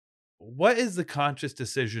 What is the conscious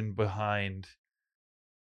decision behind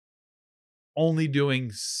only doing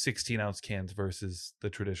 16-ounce cans versus the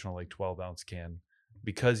traditional like 12-ounce can?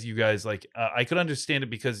 Because you guys like, I could understand it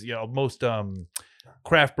because most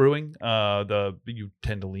craft brewing, you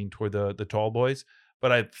tend to lean toward the tall boys.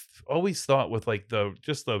 But I've always thought with like the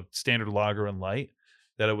standard lager and light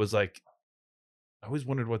that it was like, I always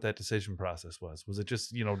wondered what that decision process was. Was it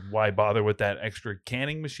just, why bother with that extra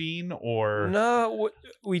canning machine or? No,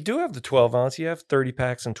 we do have the 12 ounce. You have 30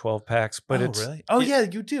 packs and 12 packs, but it's really? Oh yeah,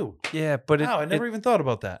 you do. yeah, but Wow, I never even thought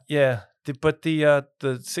about that. yeah. But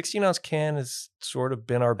the 16 ounce can has sort of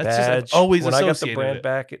been our That's just- I've badge. always when I got the associated brand it.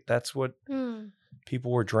 back, that's what Hmm.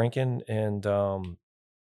 people were drinking, and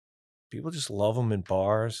people just love them in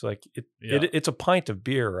bars. Like Yeah. it's a pint of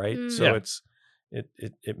beer, right? Mm. So Yeah.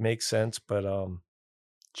 it makes sense. But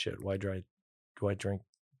shit, why do I drink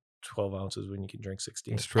 12 ounces when you can drink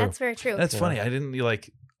 16? It's true. That's very true. That's Yeah. funny. I didn't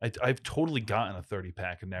like. I've totally gotten a 30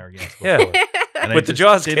 pack of Narragansett Yeah. before. And I With the just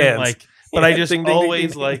Jaws didn't cans. like. But I Yeah, just ding, ding, ding,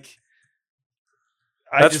 always ding. like.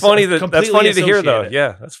 That's funny that's completely funny to hear though. associate it.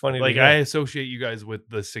 Yeah, that's funny Like to hear. I associate you guys with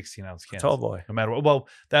the 16-ounce cans. Tall boy. No matter what. Well,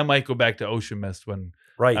 that might go back to Ocean Mist when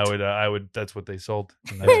Right. I would. That's what they sold,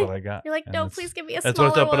 and that's what I got. You're like, And no, that's- please give me a That's smaller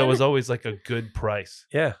what I thought, one. but it was always like a good price.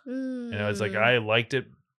 Yeah. It's like Mm. I liked it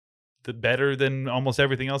better than almost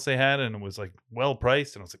everything else they had, and it was like well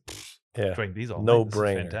priced, and I was like, Yeah. drink these all No night. This is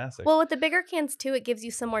brainer. fantastic. Well, with the bigger cans too, it gives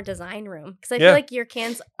you some more design room because I Yeah. feel like your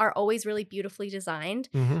cans are always really beautifully designed,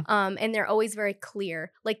 Mm-hmm. and they're always very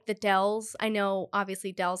clear. Like the Dells, I know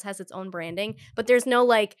obviously Dells has its own branding, but there's no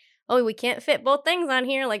like, oh, we can't fit both things on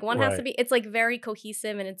here. Like one has to Right. be. It's like very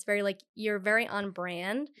cohesive, and it's very like you're very on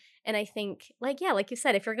brand. And I think like like you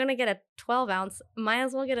said, if you're gonna get a 12 ounce, might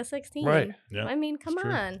as well get a 16. Right. Yeah, I mean, come it's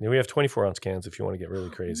true. on. Yeah, we have 24 ounce cans if you want to get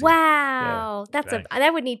really crazy. Wow, that's Dang.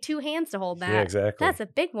 that would need two hands to hold that. Yeah, exactly. That's a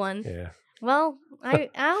big one. Yeah. Well, I'll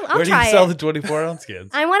Where do try you sell it. the 24-ounce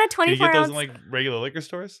cans? I want a Can you 24 get those ounce. in like regular liquor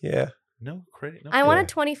stores? Yeah. No, credit. No. I want Yeah. a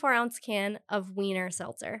 24 ounce can of wiener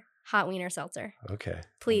seltzer, hot wiener seltzer, Okay.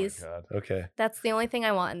 please. Oh my God. Okay. That's the only thing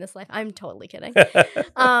I want in this life. I'm totally kidding.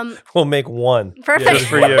 We'll make one. Perfect. Just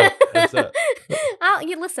for you. That's it.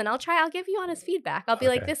 Listen, I'll try. I'll give you honest feedback. I'll be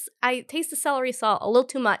like, Okay. this. I taste the celery salt a little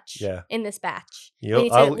too much. Yeah. In this batch. We You need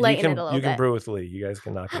to lighten it a little you can bit. brew with Lee. You guys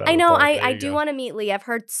can knock it out. I of the know. park. There I you do go. want to meet Lee. I've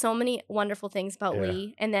heard so many wonderful things about Yeah.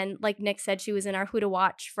 Lee. And then, like Nick said, she was in our Who to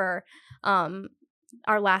Watch for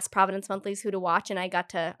our last Providence Monthly's Who to Watch, and I got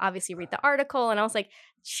to obviously read the article, and I was like,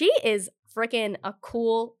 she is freaking a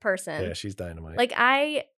cool person. Yeah, she's dynamite. Like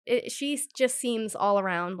she just seems all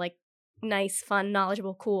around like nice, fun,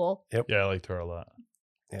 knowledgeable, cool. Yeah, I liked her a lot.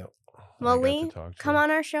 Yeah. Well, I got to Lee, talk to come her.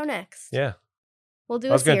 on our show next. Yeah. We'll do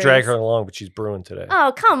I was going to drag her along, but she's brewing today.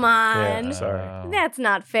 Oh, come on. Yeah, sorry. Oh. That's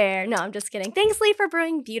not fair. No, I'm just kidding. Thanks, Lee, for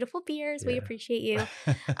brewing beautiful beers. We Yeah. appreciate you.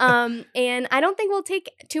 And I don't think we'll take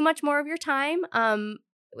too much more of your time.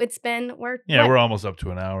 It's been We're almost up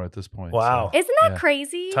to an hour at this point. Wow. so- Isn't that Yeah.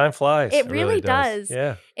 crazy? Time flies. It really really does. does.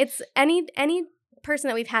 Yeah. It's any person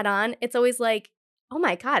that we've had on, it's always like, oh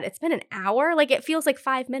my God, it's been an hour. Like it feels like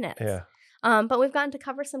 5 minutes. Yeah. But we've gotten to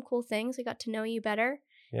cover some cool things. We got to know you better.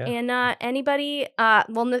 Yeah. And anybody,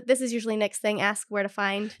 this is usually Nick's thing. Ask where to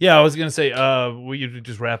find. Yeah, I was gonna say, will you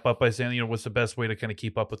just wrap up by saying, what's the best way to kind of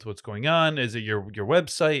keep up with what's going on? Is it your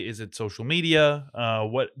website? Is it social media?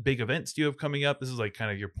 What big events do you have coming up? This is like kind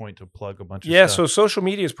of your point to plug a bunch of Yeah, stuff. so social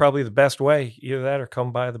media is probably the best way. Either that or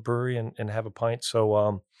come by the brewery and have a pint.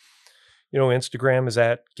 So, Instagram is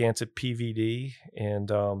at Gansett PVD, and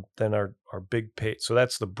then our big page. So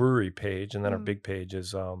that's the brewery page, and then our big page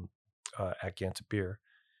is at Gansett Beer,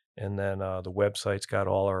 and then the website's got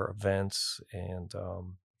all our events, and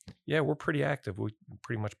we're pretty active. We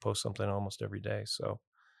pretty much post something almost every day, so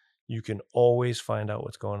you can always find out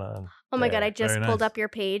what's going on. Oh my God, there. I just Very pulled nice. up your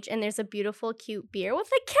page and there's a beautiful, cute beer with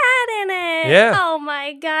a cat in it. Yeah. Oh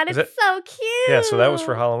my God, Is it's so cute. Yeah, so that was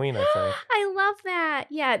for Halloween, I think. I love that.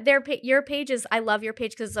 Yeah, your page is, I love your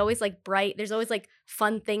page because it's always like bright. There's always like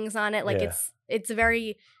fun things on it. Like Yeah. it's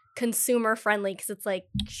very consumer friendly because it's like,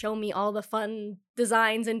 show me all the fun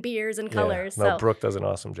designs and beers and colors. Yeah. No, so. Brooke does an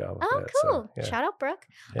awesome job with Oh, that. cool. So, yeah. Shout out, Brooke.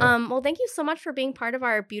 Yeah. Well, thank you so much for being part of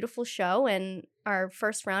our beautiful show and our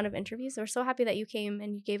first round of interviews. We're so happy that you came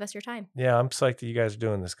and you gave us your time. Yeah, I'm psyched that you guys are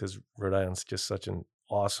doing this because Rhode Island's just such an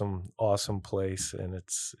awesome place, and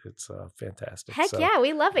it's fantastic. Heck So, yeah,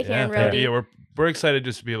 we love it here in thank Rhody. you. Yeah, we're excited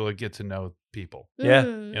just to be able to get to know people. Yeah.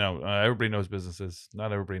 Mm. Everybody knows businesses.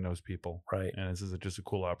 Not everybody knows people. Right. And this is just a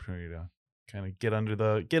cool opportunity to kind of get under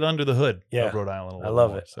the hood Yeah. of Rhode Island a little love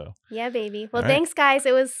more, it. So Yeah, baby. Well, All right. thanks, guys.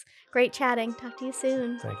 It was great chatting. Talk to you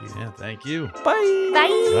soon. Thank you. yeah, thank you. Bye. Bye.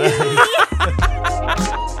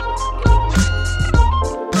 Bye.